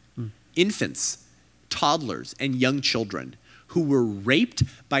 Infants, toddlers, and young children who were raped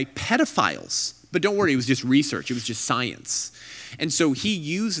by pedophiles. But don't worry, it was just research. It was just science. And so he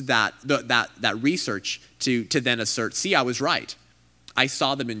used that research to then assert, see, I was right. I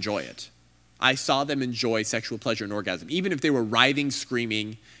saw them enjoy it. I saw them enjoy sexual pleasure and orgasm, even if they were writhing,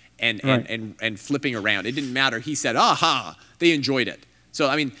 screaming, and flipping around. It didn't matter. He said, aha, they enjoyed it. So,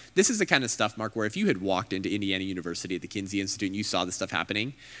 I mean, this is the kind of stuff, Mark, where if you had walked into Indiana University at the Kinsey Institute and you saw this stuff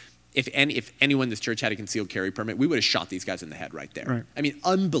happening, if anyone in this church had a concealed carry permit, we would have shot these guys in the head right there. I mean,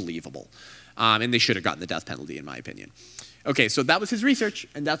 unbelievable. And they should have gotten the death penalty, in my opinion. Okay, so that was his research,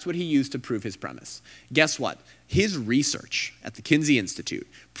 and that's what he used to prove his premise. Guess what? His research at the Kinsey Institute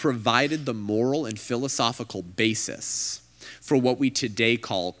provided the moral and philosophical basis for what we today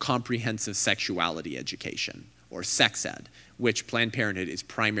call comprehensive sexuality education, or sex ed, which Planned Parenthood is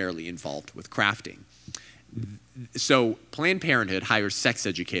primarily involved with crafting. So Planned Parenthood hires sex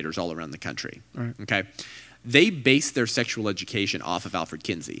educators all around the country, okay? They based their sexual education off of Alfred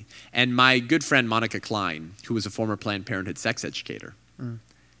Kinsey. And my good friend Monica Klein, who was a former Planned Parenthood sex educator,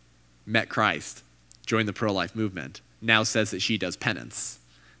 met Christ, joined the pro-life movement, now says that she does penance.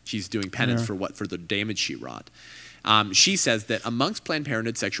 She's doing penance for the damage she wrought. She says that amongst Planned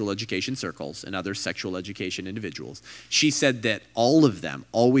Parenthood sexual education circles and other sexual education individuals, she said that all of them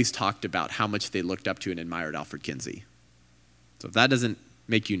always talked about how much they looked up to and admired Alfred Kinsey. So if that doesn't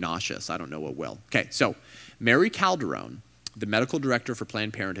make you nauseous, I don't know what will. Okay, so Mary Calderone the medical director for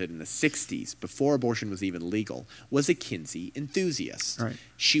Planned Parenthood in the 60s, before abortion was even legal, was a Kinsey enthusiast. Right.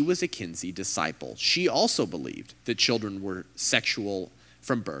 She was a Kinsey disciple. She also believed that children were sexual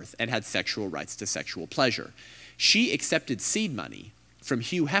from birth and had sexual rights to sexual pleasure. She accepted seed money from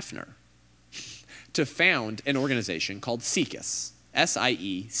Hugh Hefner to found an organization called SIECUS,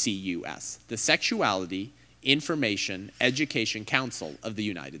 S-I-E-C-U-S, the Sexuality, Information, Education Council of the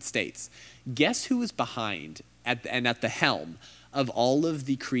United States. Guess who was behind and at the helm of all of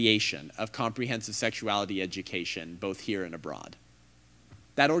the creation of comprehensive sexuality education, both here and abroad?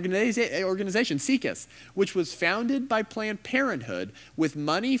 That organization, SIECUS, which was founded by Planned Parenthood with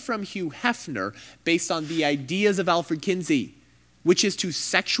money from Hugh Hefner based on the ideas of Alfred Kinsey, which is to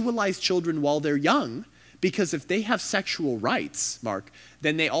sexualize children while they're young, because if they have sexual rights, Mark,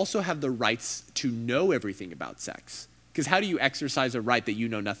 then they also have the rights to know everything about sex. Because how do you exercise a right that you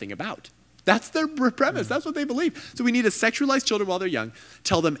know nothing about? That's their premise. That's what they believe. So we need to sexualize children while they're young,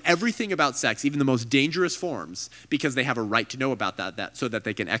 tell them everything about sex, even the most dangerous forms, because they have a right to know about that so that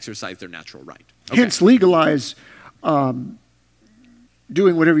they can exercise their natural right. Okay. Hence, legalize doing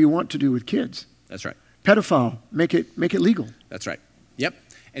whatever you want to do with kids. That's right. Pedophile, make it legal. That's right. Yep.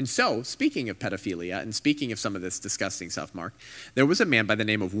 And so, speaking of pedophilia and speaking of some of this disgusting stuff, Mark, there was a man by the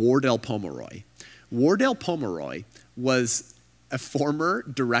name of Wardell Pomeroy. Wardell Pomeroy was a former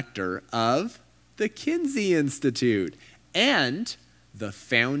director of the Kinsey Institute and the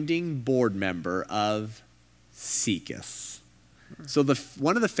founding board member of SIECUS. So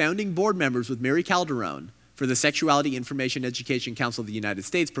one of the founding board members with Mary Calderon for the Sexuality, Information, Education Council of the United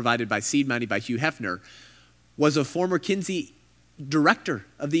States, provided by seed money by Hugh Hefner, was a former Kinsey director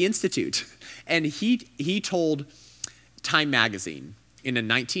of the Institute. And he told Time magazine in a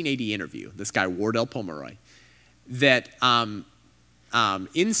 1980 interview, this guy Wardell Pomeroy, that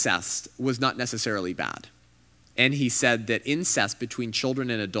incest was not necessarily bad. And he said that incest between children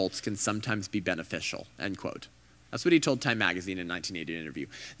and adults can sometimes be beneficial, end quote. That's what he told Time magazine in a 1980 interview.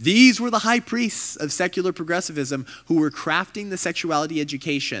 These were the high priests of secular progressivism who were crafting the sexuality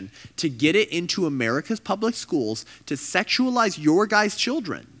education to get it into America's public schools to sexualize your guys'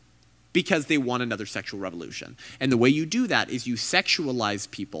 children because they want another sexual revolution. And the way you do that is you sexualize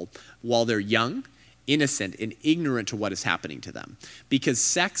people while they're young, innocent, and ignorant to what is happening to them. Because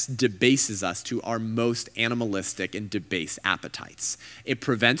sex debases us to our most animalistic and debased appetites. It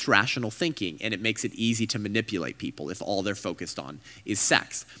prevents rational thinking, and it makes it easy to manipulate people if all they're focused on is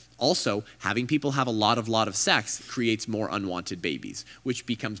sex. Also, having people have a lot of sex creates more unwanted babies, which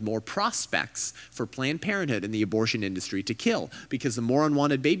becomes more prospects for Planned Parenthood and the abortion industry to kill. Because the more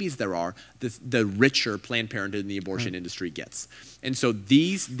unwanted babies there are, the richer Planned Parenthood and the abortion industry gets. And so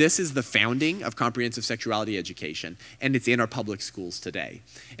this is the founding of comprehensive sexuality education, and it's in our public schools today.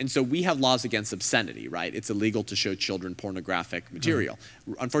 And so we have laws against obscenity, right? It's illegal to show children pornographic material.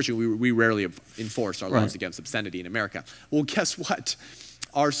 Unfortunately, we rarely enforce our laws against obscenity in America. Well, guess what?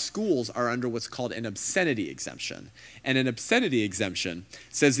 Our schools are under what's called an obscenity exemption. And an obscenity exemption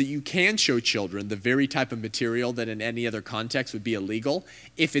says that you can show children the very type of material that in any other context would be illegal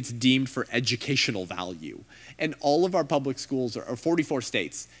if it's deemed for educational value. And all of our public schools, or 44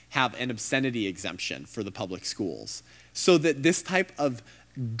 states, have an obscenity exemption for the public schools. So that this type of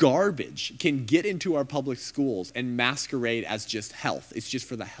garbage can get into our public schools and masquerade as just health. It's just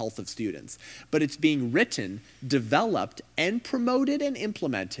for the health of students. But it's being written, developed, and promoted and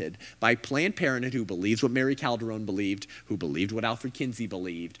implemented by Planned Parenthood, who believes what Mary Calderon believed, who believed what Alfred Kinsey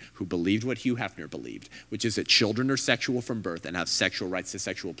believed, who believed what Hugh Hefner believed, which is that children are sexual from birth and have sexual rights to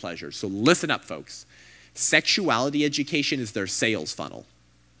sexual pleasure. So listen up, folks. Sexuality education is their sales funnel.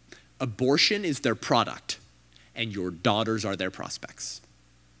 Abortion is their product, and your daughters are their prospects.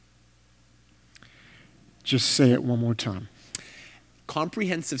 Just say it one more time.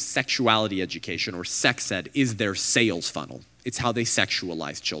 Comprehensive sexuality education, or sex ed, is their sales funnel. It's how they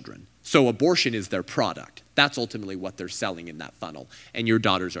sexualize children. So abortion is their product. That's ultimately what they're selling in that funnel. And your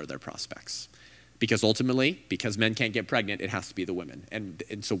daughters are their prospects. Because ultimately, because men can't get pregnant, it has to be the women. And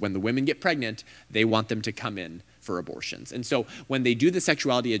so when the women get pregnant, they want them to come in for abortions. And so when they do the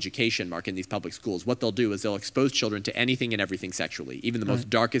sexuality education, Mark, in these public schools, what they'll do is they'll expose children to anything and everything sexually, even the most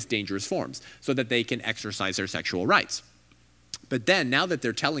darkest, dangerous forms, so that they can exercise their sexual rights. But then, now that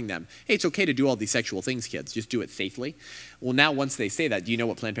they're telling them, hey, it's okay to do all these sexual things, kids, just do it safely. Well, now once they say that, do you know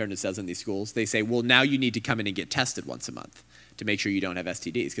what Planned Parenthood says in these schools? They say, well, now you need to come in and get tested once a month to make sure you don't have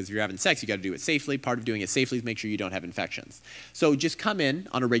STDs. Because if you're having sex, you got to do it safely. Part of doing it safely is make sure you don't have infections. So just come in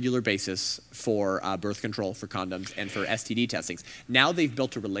on a regular basis for birth control, for condoms, and for STD testings. Now they've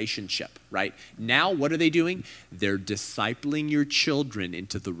built a relationship, right? Now what are they doing? They're discipling your children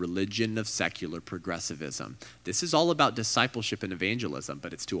into the religion of secular progressivism. This is all about discipleship and evangelism,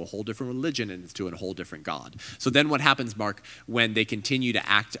 but it's to a whole different religion and it's to a whole different God. So then what happens, Mark, when they continue to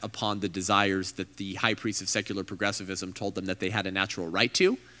act upon the desires that the high priest of secular progressivism told them that they had a natural right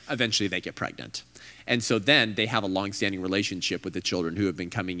to? Eventually they get pregnant. And so then they have a long-standing relationship with the children who have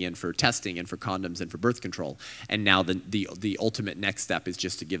been coming in for testing and for condoms and for birth control. And now the ultimate next step is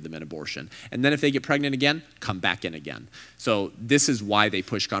just to give them an abortion. And then if they get pregnant again, come back in again. So this is why they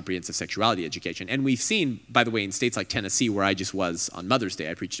push comprehensive sexuality education. And we've seen, by the way, in states like Tennessee, where I just was on Mother's Day,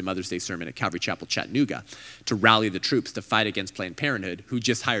 I preached a Mother's Day sermon at Calvary Chapel, Chattanooga, to rally the troops to fight against Planned Parenthood, who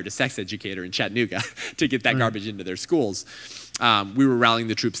just hired a sex educator in Chattanooga to get that garbage into their schools. We were rallying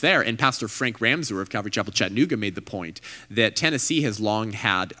the troops there, and Pastor Frank Ramser of Calvary Chapel Chattanooga made the point that Tennessee has long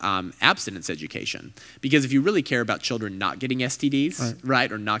had abstinence education. Because if you really care about children not getting STDs,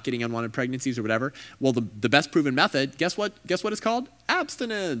 right, or not getting unwanted pregnancies or whatever, well, the best proven method, guess what it's called?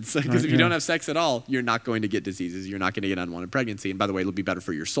 Abstinence. Because if you don't have sex at all, you're not going to get diseases. You're not going to get unwanted pregnancy. And by the way, it'll be better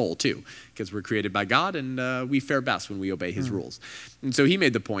for your soul too, because we're created by God and we fare best when we obey his rules. And so he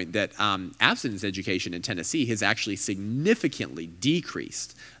made the point that abstinence education in Tennessee has actually significantly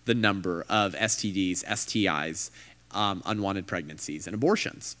decreased the number of STDs, STIs, unwanted pregnancies, and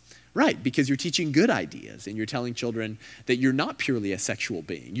abortions. Right, because you're teaching good ideas and you're telling children that you're not purely a sexual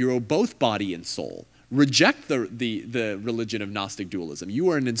being. You're both body and soul. Reject the religion of Gnostic dualism. You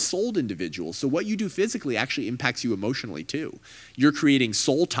are an ensouled individual, so what you do physically actually impacts you emotionally too. You're creating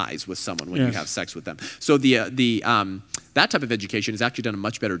soul ties with someone when you have sex with them. So that type of education has actually done a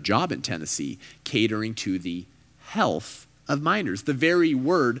much better job in Tennessee catering to the health of minors. The very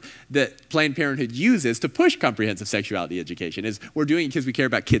word that Planned Parenthood uses to push comprehensive sexuality education is, we're doing it because we care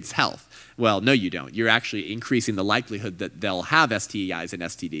about kids' health. Well, no, you don't. You're actually increasing the likelihood that they'll have STIs and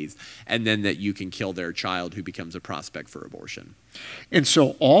STDs, and then that you can kill their child who becomes a prospect for abortion. And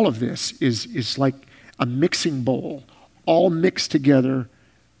so all of this is like a mixing bowl, all mixed together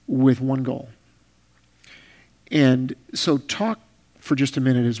with one goal. And so talk for just a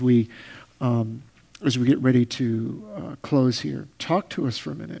minute as we get ready to close here. Talk to us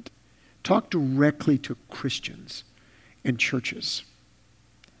for a minute. Talk directly to Christians and churches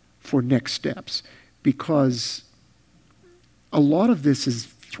for next steps, because a lot of this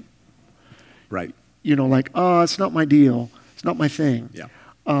is, right, like, it's not my deal. It's not my thing. Yeah.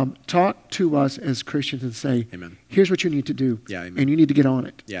 Talk to us as Christians and say, amen, here's what you need to do. Yeah, amen. And you need to get on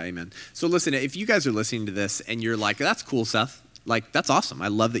it. Yeah, amen. So listen, if you guys are listening to this and you're like, that's cool, Seth. Like, that's awesome. I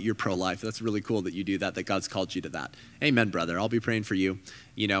love that you're pro-life. That's really cool that you do that God's called you to that. Amen, brother. I'll be praying for you,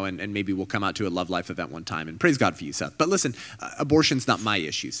 and maybe we'll come out to a Love Life event one time. And praise God for you, Seth. But listen, abortion's not my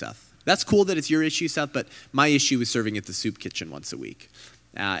issue, Seth. That's cool that it's your issue, Seth, but my issue is serving at the soup kitchen once a week.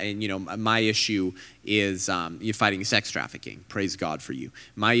 My issue is you're fighting sex trafficking. Praise God for you.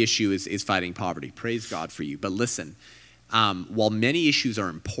 My issue is fighting poverty. Praise God for you. But listen, while many issues are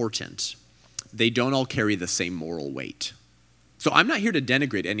important, they don't all carry the same moral weight. So I'm not here to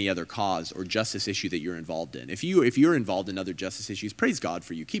denigrate any other cause or justice issue that you're involved in. If you're involved in other justice issues, praise God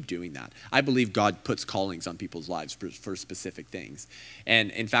for you. Keep doing that. I believe God puts callings on people's lives for specific things. And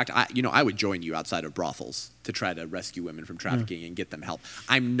in fact, I would join you outside of brothels to try to rescue women from trafficking and get them help.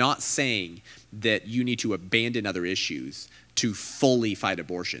 I'm not saying that you need to abandon other issues to fully fight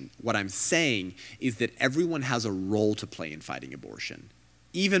abortion. What I'm saying is that everyone has a role to play in fighting abortion,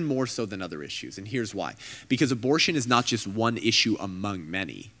 even more so than other issues. And here's why. Because abortion is not just one issue among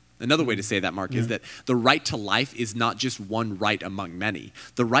many. Another way to say that, Mark, is that the right to life is not just one right among many.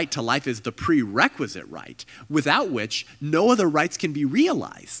 The right to life is the prerequisite right, without which no other rights can be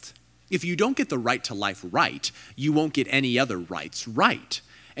realized. If you don't get the right to life right, you won't get any other rights right.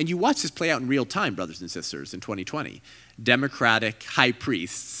 And you watch this play out in real time, brothers and sisters, in 2020. Democratic high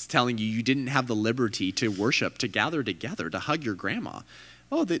priests telling you didn't have the liberty to worship, to gather together, to hug your grandma.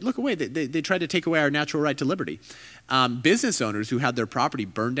 Oh, look away. They tried to take away our natural right to liberty. Business owners who had their property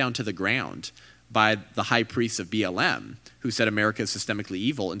burned down to the ground by the high priests of BLM, who said America is systemically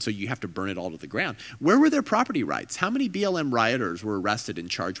evil, and so you have to burn it all to the ground. Where were their property rights? How many BLM rioters were arrested and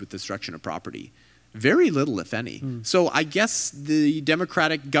charged with destruction of property? Very little, if any. So I guess the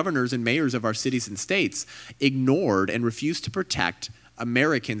Democratic governors and mayors of our cities and states ignored and refused to protect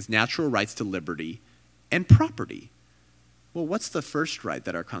Americans' natural rights to liberty and property. Well, what's the first right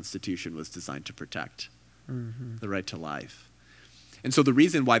that our Constitution was designed to protect? The right to life. And so the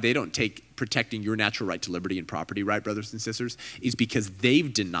reason why they don't take protecting your natural right to liberty and property right, brothers and sisters, is because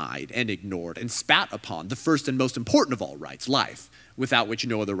they've denied and ignored and spat upon the first and most important of all rights, life, without which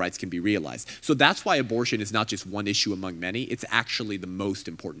no other rights can be realized. So that's why abortion is not just one issue among many. It's actually the most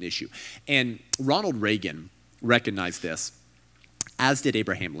important issue. And Ronald Reagan recognized this, as did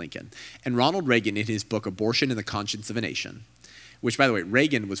Abraham Lincoln. And Ronald Reagan, in his book, Abortion and the Conscience of a Nation, which, by the way,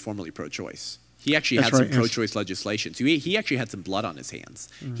 Reagan was formerly pro-choice. He actually had some pro-choice legislation. So he actually had some blood on his hands.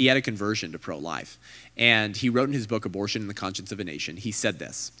 Mm-hmm. He had a conversion to pro-life. And he wrote in his book, Abortion and the Conscience of a Nation, he said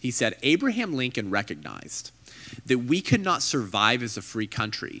this. He said, Abraham Lincoln recognized that we could not survive as a free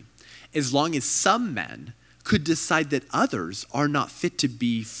country as long as some men could decide that others are not fit to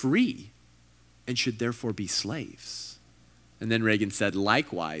be free and should therefore be slaves. And then Reagan said,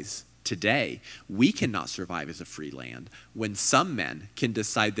 likewise, today, we cannot survive as a free land when some men can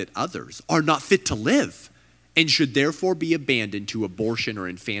decide that others are not fit to live and should therefore be abandoned to abortion or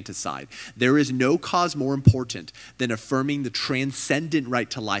infanticide. There is no cause more important than affirming the transcendent right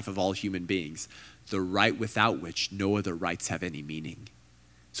to life of all human beings, the right without which no other rights have any meaning.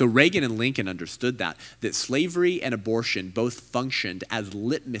 So Reagan and Lincoln understood that slavery and abortion both functioned as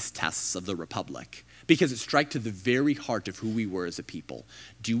litmus tests of the republic, because it struck to the very heart of who we were as a people.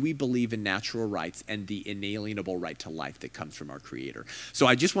 Do we believe in natural rights and the inalienable right to life that comes from our Creator? So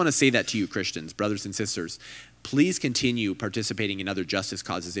I just want to say that to you, Christians, brothers and sisters. Please continue participating in other justice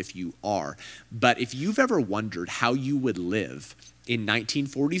causes if you are. But if you've ever wondered how you would live in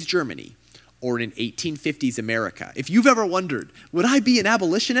 1940s Germany or in 1850s America, if you've ever wondered, would I be an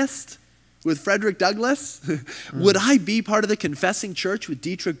abolitionist with Frederick Douglass? Would I be part of the Confessing Church with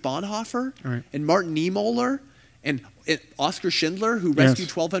Dietrich Bonhoeffer and Martin Niemöller and Oskar Schindler, who rescued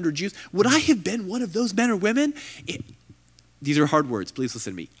 1,200 Jews? Would I have been one of those men or women? These are hard words. Please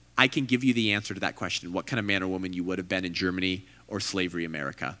listen to me. I can give you the answer to that question, what kind of man or woman you would have been in Germany or slavery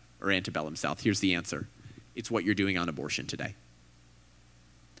America or antebellum South. Here's the answer. It's what you're doing on abortion today.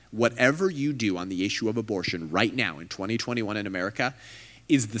 Whatever you do on the issue of abortion right now in 2021 in America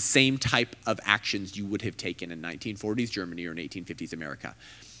is the same type of actions you would have taken in 1940s Germany or in 1850s America.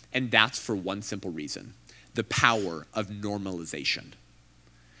 And that's for one simple reason, the power of normalization.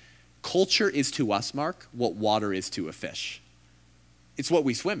 Culture is to us, Mark, what water is to a fish. It's what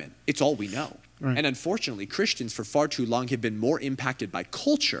we swim in. It's all we know. Right. And unfortunately, Christians for far too long have been more impacted by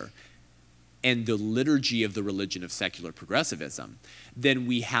culture and the liturgy of the religion of secular progressivism than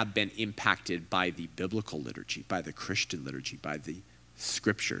we have been impacted by the biblical liturgy, by the Christian liturgy, by the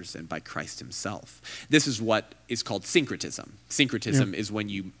scriptures, and by Christ himself. This is what is called syncretism. Syncretism is when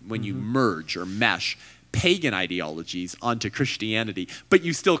you merge or mesh pagan ideologies onto Christianity, but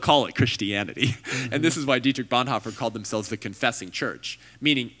you still call it Christianity. And this is why Dietrich Bonhoeffer called themselves the Confessing Church,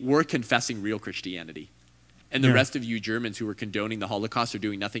 meaning we're confessing real Christianity. And the rest of you Germans who are condoning the Holocaust or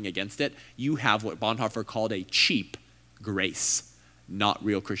doing nothing against it, you have what Bonhoeffer called a cheap grace, not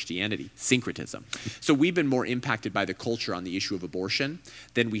real Christianity, syncretism. So we've been more impacted by the culture on the issue of abortion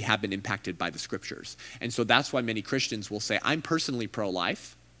than we have been impacted by the scriptures. And so that's why many Christians will say, I'm personally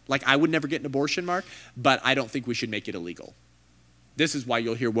pro-life. Like, I would never get an abortion, Mark, but I don't think we should make it illegal. This is why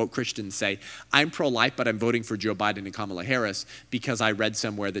you'll hear woke Christians say, I'm pro-life, but I'm voting for Joe Biden and Kamala Harris because I read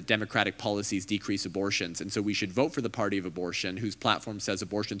somewhere that Democratic policies decrease abortions, and so we should vote for the party of abortion, whose platform says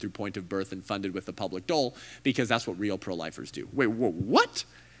abortion through point of birth and funded with the public dole, because that's what real pro-lifers do. Wait, what?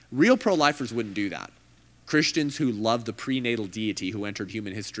 Real pro-lifers wouldn't do that. Christians who love the prenatal deity who entered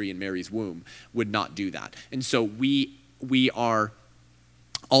human history in Mary's womb would not do that. And so we are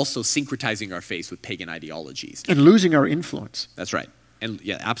also syncretizing our faith with pagan ideologies. And losing our influence. That's right. And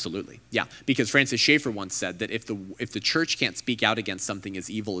yeah, absolutely. Yeah, because Francis Schaeffer once said that if the church can't speak out against something as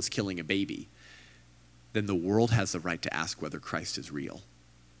evil as killing a baby, then the world has the right to ask whether Christ is real.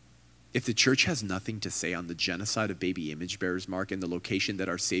 If the church has nothing to say on the genocide of baby image bearers, Mark, and the location that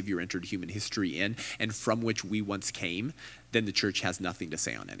our Savior entered human history in and from which we once came, then the church has nothing to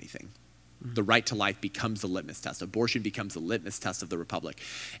say on anything. The right to life becomes the litmus test. Abortion becomes the litmus test of the republic.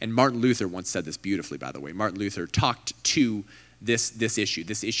 And Martin Luther once said this beautifully, by the way. Martin Luther talked to this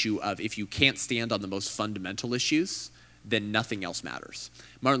issue of if you can't stand on the most fundamental issues, then nothing else matters.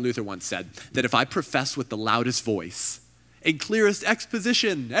 Martin Luther once said that if I profess with the loudest voice and clearest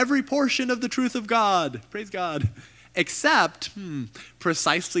exposition every portion of the truth of God, praise God, except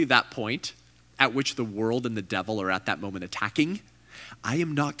precisely that point at which the world and the devil are at that moment attacking, I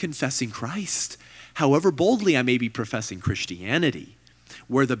am not confessing Christ, however boldly I may be professing Christianity.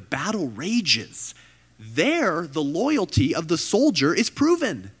 Where the battle rages, there the loyalty of the soldier is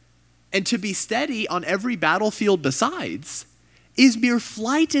proven. And to be steady on every battlefield besides is mere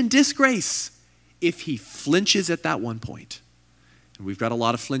flight and disgrace if he flinches at that one point. We've got a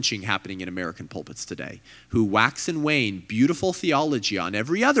lot of flinching happening in American pulpits today, who wax and wane beautiful theology on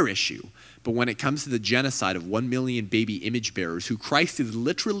every other issue. But when it comes to the genocide of 1 million baby image bearers who Christ is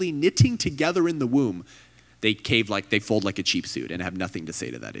literally knitting together in the womb, they fold like a cheap suit and have nothing to say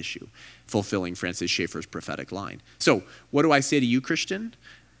to that issue, fulfilling Francis Schaeffer's prophetic line. So what do I say to you, Christian?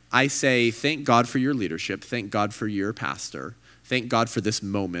 I say, thank God for your leadership. Thank God for your pastor. Thank God for this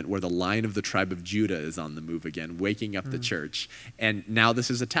moment where the Lion of the tribe of Judah is on the move again, waking up the church. And now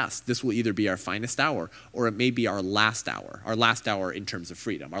this is a test. This will either be our finest hour or it may be our last hour in terms of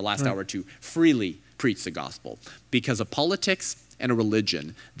freedom, our last hour to freely preach the gospel. Because a politics and a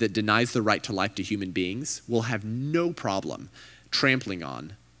religion that denies the right to life to human beings will have no problem trampling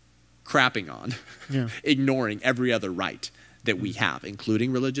on, crapping on, ignoring every other right that we have,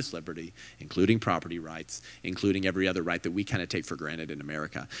 including religious liberty, including property rights, including every other right that we kind of take for granted in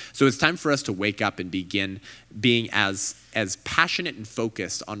America. So it's time for us to wake up and begin being as passionate and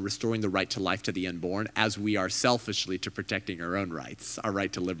focused on restoring the right to life to the unborn as we are selfishly to protecting our own rights, our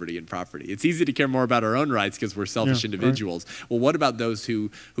right to liberty and property. It's easy to care more about our own rights because we're selfish individuals. Right. Well, what about those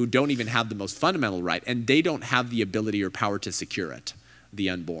who don't even have the most fundamental right and they don't have the ability or power to secure it? The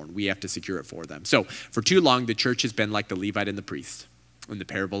unborn. We have to secure it for them. So for too long, the church has been like the Levite and the priest in the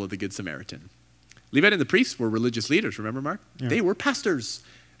parable of the Good Samaritan. Levite and the priest were religious leaders, remember, Mark? Yeah. They were pastors.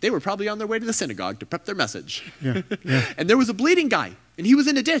 They were probably on their way to the synagogue to prep their message. Yeah. Yeah. And there was a bleeding guy, and he was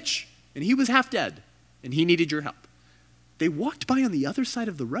in a ditch, and he was half dead, and he needed your help. They walked by on the other side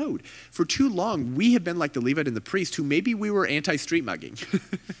of the road. For too long, we have been like the Levite and the priest, who maybe we were anti-street mugging.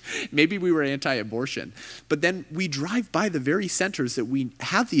 Maybe we were anti-abortion. But then we drive by the very centers that we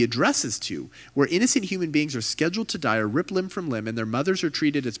have the addresses to, where innocent human beings are scheduled to die or rip limb from limb, and their mothers are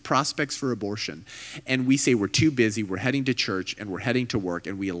treated as prospects for abortion. And we say we're too busy, we're heading to church, and we're heading to work,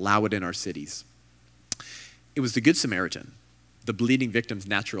 and we allow it in our cities. It was the Good Samaritan, the bleeding victim's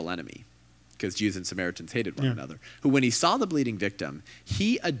natural enemy, because Jews and Samaritans hated one another, who when he saw the bleeding victim,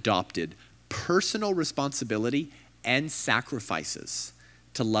 he adopted personal responsibility and sacrifices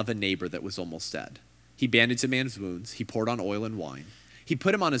to love a neighbor that was almost dead. He bandaged a man's wounds. He poured on oil and wine. He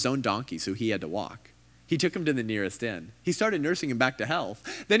put him on his own donkey so he had to walk. He took him to the nearest inn. He started nursing him back to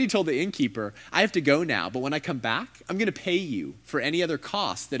health. Then he told the innkeeper, I have to go now, but when I come back, I'm going to pay you for any other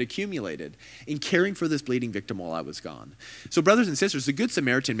costs that accumulated in caring for this bleeding victim while I was gone. So brothers and sisters, the Good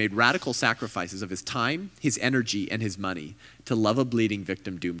Samaritan made radical sacrifices of his time, his energy, and his money to love a bleeding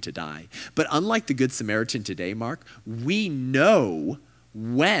victim doomed to die. But unlike the Good Samaritan today, Mark, we know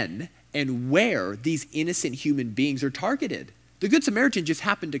when and where these innocent human beings are targeted. The Good Samaritan just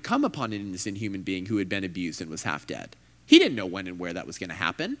happened to come upon an innocent human being who had been abused and was half dead. He didn't know when and where that was going to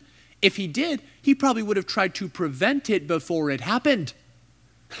happen. If he did, he probably would have tried to prevent it before it happened.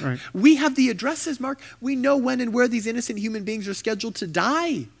 Right. We have the addresses, Mark. We know when and where these innocent human beings are scheduled to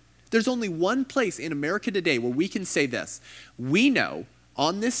die. There's only one place in America today where we can say this. We know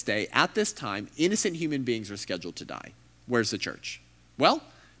on this day, at this time, innocent human beings are scheduled to die. Where's the church? Well,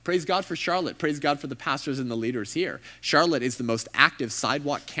 praise God for Charlotte. Praise God for the pastors and the leaders here. Charlotte is the most active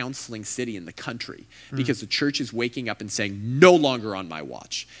sidewalk counseling city in the country because the church is waking up and saying, no longer on my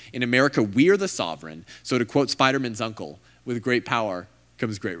watch. In America, we are the sovereign. So to quote Spider-Man's uncle, with great power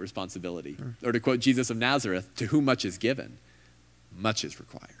comes great responsibility. Or to quote Jesus of Nazareth, to whom much is given, much is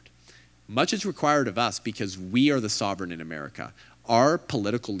required. Much is required of us because we are the sovereign in America. Our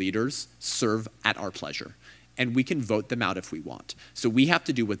political leaders serve at our pleasure. And we can vote them out if we want. So we have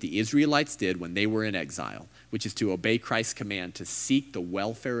to do what the Israelites did when they were in exile, which is to obey Christ's command to seek the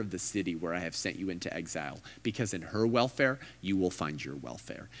welfare of the city where I have sent you into exile, because in her welfare, you will find your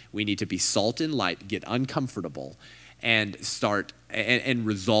welfare. We need to be salt and light, get uncomfortable, and start and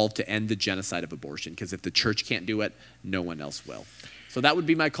resolve to end the genocide of abortion, because if the church can't do it, no one else will. So that would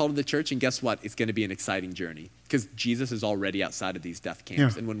be my call to the church, and guess what? It's going to be an exciting journey because Jesus is already outside of these death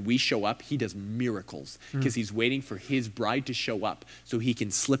camps. And when we show up, he does miracles because he's waiting for his bride to show up so he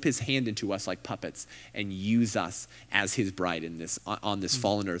can slip his hand into us like puppets and use us as his bride in this on this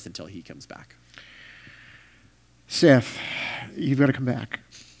fallen earth until he comes back. Seth, you've got to come back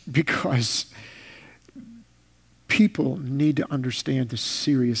because people need to understand the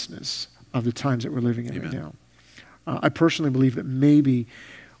seriousness of the times that we're living in right now. I personally believe that maybe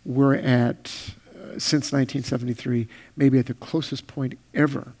we're at, since 1973, maybe at the closest point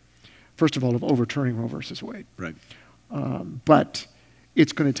ever, first of all, of overturning Roe versus Wade. Right. But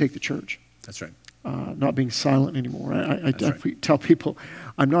it's going to take the church. That's right. Not being silent anymore. I tell people,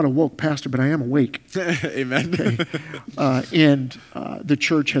 I'm not a woke pastor, but I am awake. Amen. Okay? And the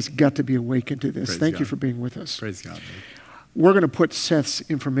church has got to be awakened to this. Praise Thank God. you for being with us. Praise God. Man. We're going to put Seth's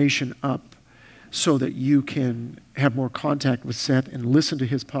information up so that you can have more contact with Seth and listen to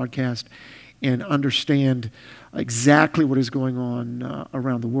his podcast and understand exactly what is going on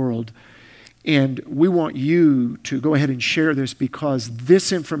around the world. And we want you to go ahead and share this, because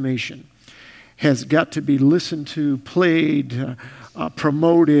this information has got to be listened to, played,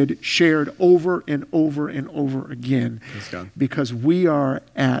 promoted, shared over and over and over again. Because we are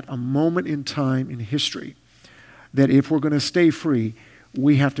at a moment in time in history that if we're going to stay free,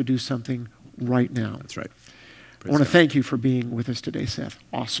 we have to do something right now. That's right. I want to thank you for being with us today, Seth.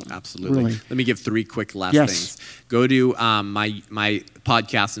 Awesome. Absolutely. Really. Let me give 3 quick last things. Go to my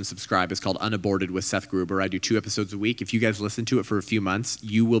podcast and subscribe. It's called Unaborted with Seth Gruber. I do 2 episodes a week. If you guys listen to it for a few months,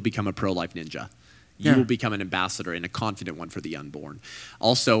 you will become a pro-life ninja. You will become an ambassador and a confident one for the unborn.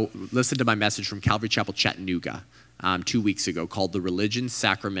 Also, listen to my message from Calvary Chapel, Chattanooga, 2 weeks ago, called The Religion,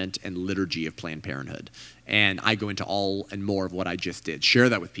 Sacrament, and Liturgy of Planned Parenthood. And I go into all and more of what I just did. Share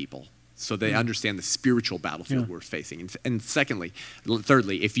that with people so they understand the spiritual battlefield we're facing. And thirdly,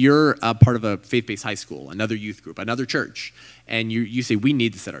 if you're a part of a faith-based high school, another youth group, another church, and you say, we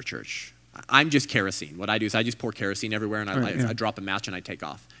need this at our church. I'm just kerosene. What I do is I just pour kerosene everywhere, and I drop a match and I take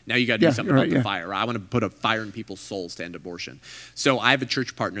off. Now you got to do something about the fire. I want to put a fire in people's souls to end abortion. So I have a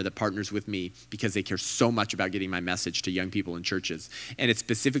church partner that partners with me because they care so much about getting my message to young people in churches. And it's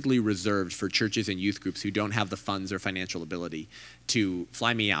specifically reserved for churches and youth groups who don't have the funds or financial ability to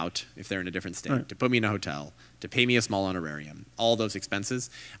fly me out if they're in a different state, to put me in a hotel, to pay me a small honorarium, all those expenses.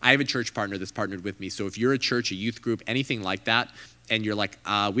 I have a church partner that's partnered with me. So if you're a church, a youth group, anything like that, and you're like,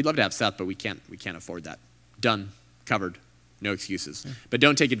 we'd love to have Seth, but we can't afford that. Done, covered, no excuses. But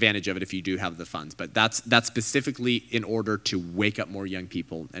don't take advantage of it if you do have the funds. But that's specifically in order to wake up more young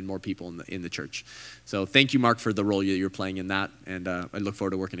people and more people in the church. So thank you, Mark, for the role that you're playing in that, and I look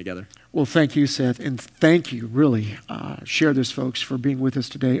forward to working together. Well, thank you, Seth, and thank you, really. Share this, folks, for being with us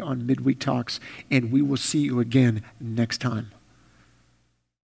today on Midweek Talks, and we will see you again next time.